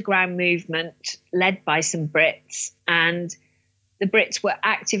an underground movement led by some Brits, and the Brits were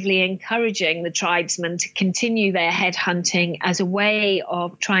actively encouraging the tribesmen to continue their headhunting as a way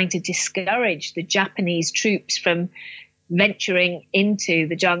of trying to discourage the Japanese troops from venturing into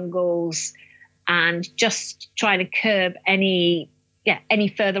the jungles and just trying to curb any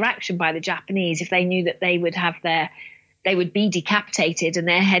further action by the Japanese if they knew that they would be decapitated and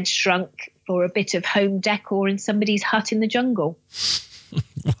their heads shrunk for a bit of home decor in somebody's hut in the jungle.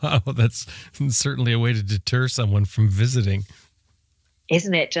 Wow, that's certainly a way to deter someone from visiting.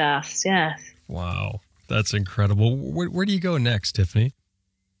 Isn't it just? Yes. Wow, that's incredible. Where do you go next, Tiffany?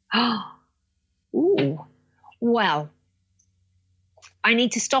 Ooh. Well, I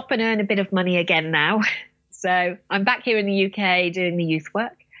need to stop and earn a bit of money again now. So I'm back here in the UK doing the youth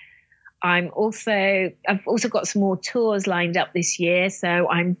work. I've also got some more tours lined up this year. So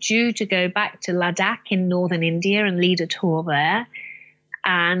I'm due to go back to Ladakh in northern India and lead a tour there.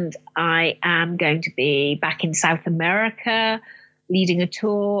 And I am going to be back in South America, leading a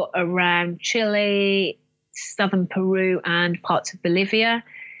tour around Chile, southern Peru, and parts of Bolivia,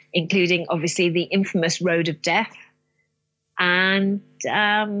 including obviously the infamous Road of Death. And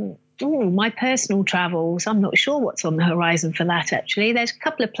my personal travels, I'm not sure what's on the horizon for that, actually. There's a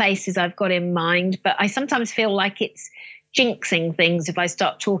couple of places I've got in mind, but I sometimes feel like it's jinxing things if I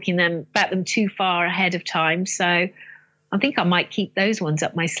start talking about them too far ahead of time. So I think I might keep those ones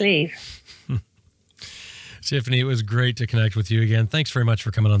up my sleeve. Tiffany, it was great to connect with you again. Thanks very much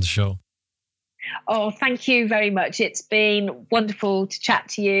for coming on the show. Oh, thank you very much. It's been wonderful to chat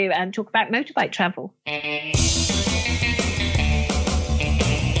to you and talk about motorbike travel.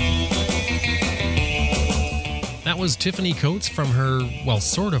 That was Tiffany Coates from her,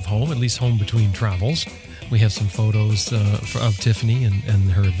 sort of home, at least home between travels. We have some photos of Tiffany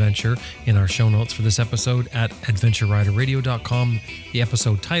and her adventure in our show notes for this episode at adventureriderradio.com. The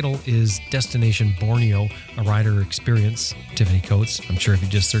episode title is Destination Borneo, a rider experience. Tiffany Coates. I'm sure if you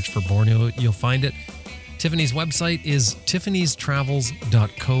just search for Borneo, you'll find it. Tiffany's website is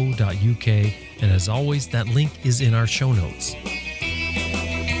tiffanystravels.co.uk. And as always, that link is in our show notes.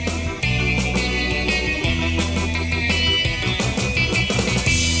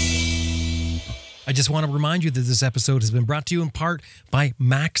 I just want to remind you that this episode has been brought to you in part by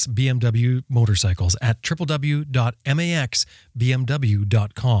Max BMW Motorcycles at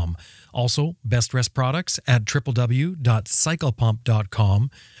www.maxbmw.com. Also, Best Rest Products at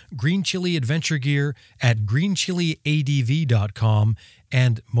www.cyclepump.com, Green Chili Adventure Gear at greenchiliadv.com,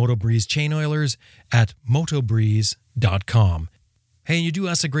 and MotoBreeze Chain Oilers at motobreeze.com. Hey, and you do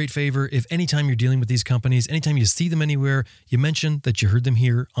us a great favor if anytime you're dealing with these companies, anytime you see them anywhere, you mention that you heard them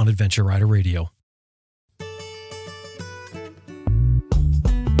here on Adventure Rider Radio.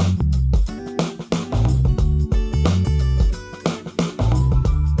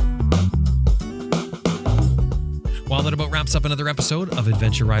 Well, that about wraps up another episode of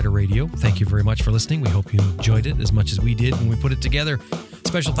Adventure Rider Radio. Thank you very much for listening. We hope you enjoyed it as much as we did when we put it together.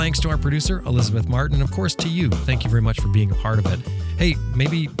 Special thanks to our producer, Elizabeth Martin, and of course to you. Thank you very much for being a part of it. Hey,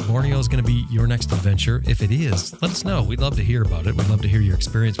 maybe Borneo is going to be your next adventure. If it is, let us know. We'd love to hear about it. We'd love to hear your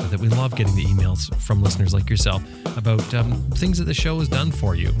experience with it. We love getting the emails from listeners like yourself about things that the show has done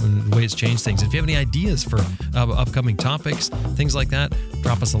for you and the way it's changed things. If you have any ideas for upcoming topics, things like that,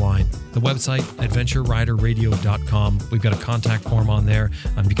 drop us a line. The website, adventureriderradio.com. We've got a contact form on there.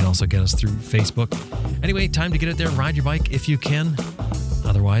 You can also get us through Facebook. Anyway, time to get out there and ride your bike if you can.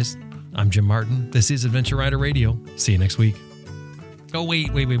 Otherwise, I'm Jim Martin. This is Adventure Rider Radio. See you next week. Oh,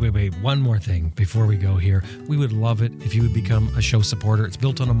 wait. One more thing before we go here. We would love it if you would become a show supporter. It's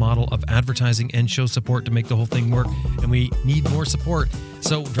built on a model of advertising and show support to make the whole thing work, and we need more support.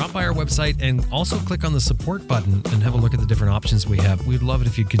 So drop by our website and also click on the support button and have a look at the different options we have. We'd love it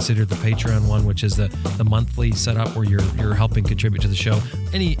if you'd consider the Patreon one, which is the monthly setup where you're helping contribute to the show.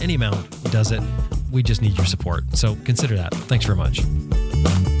 Any amount does it. We just need your support. So consider that. Thanks very much.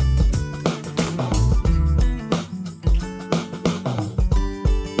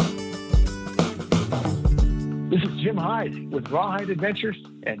 This is Jim Hyde with Rawhide Adventures,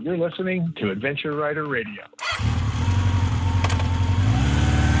 and you're listening to Adventure Rider Radio.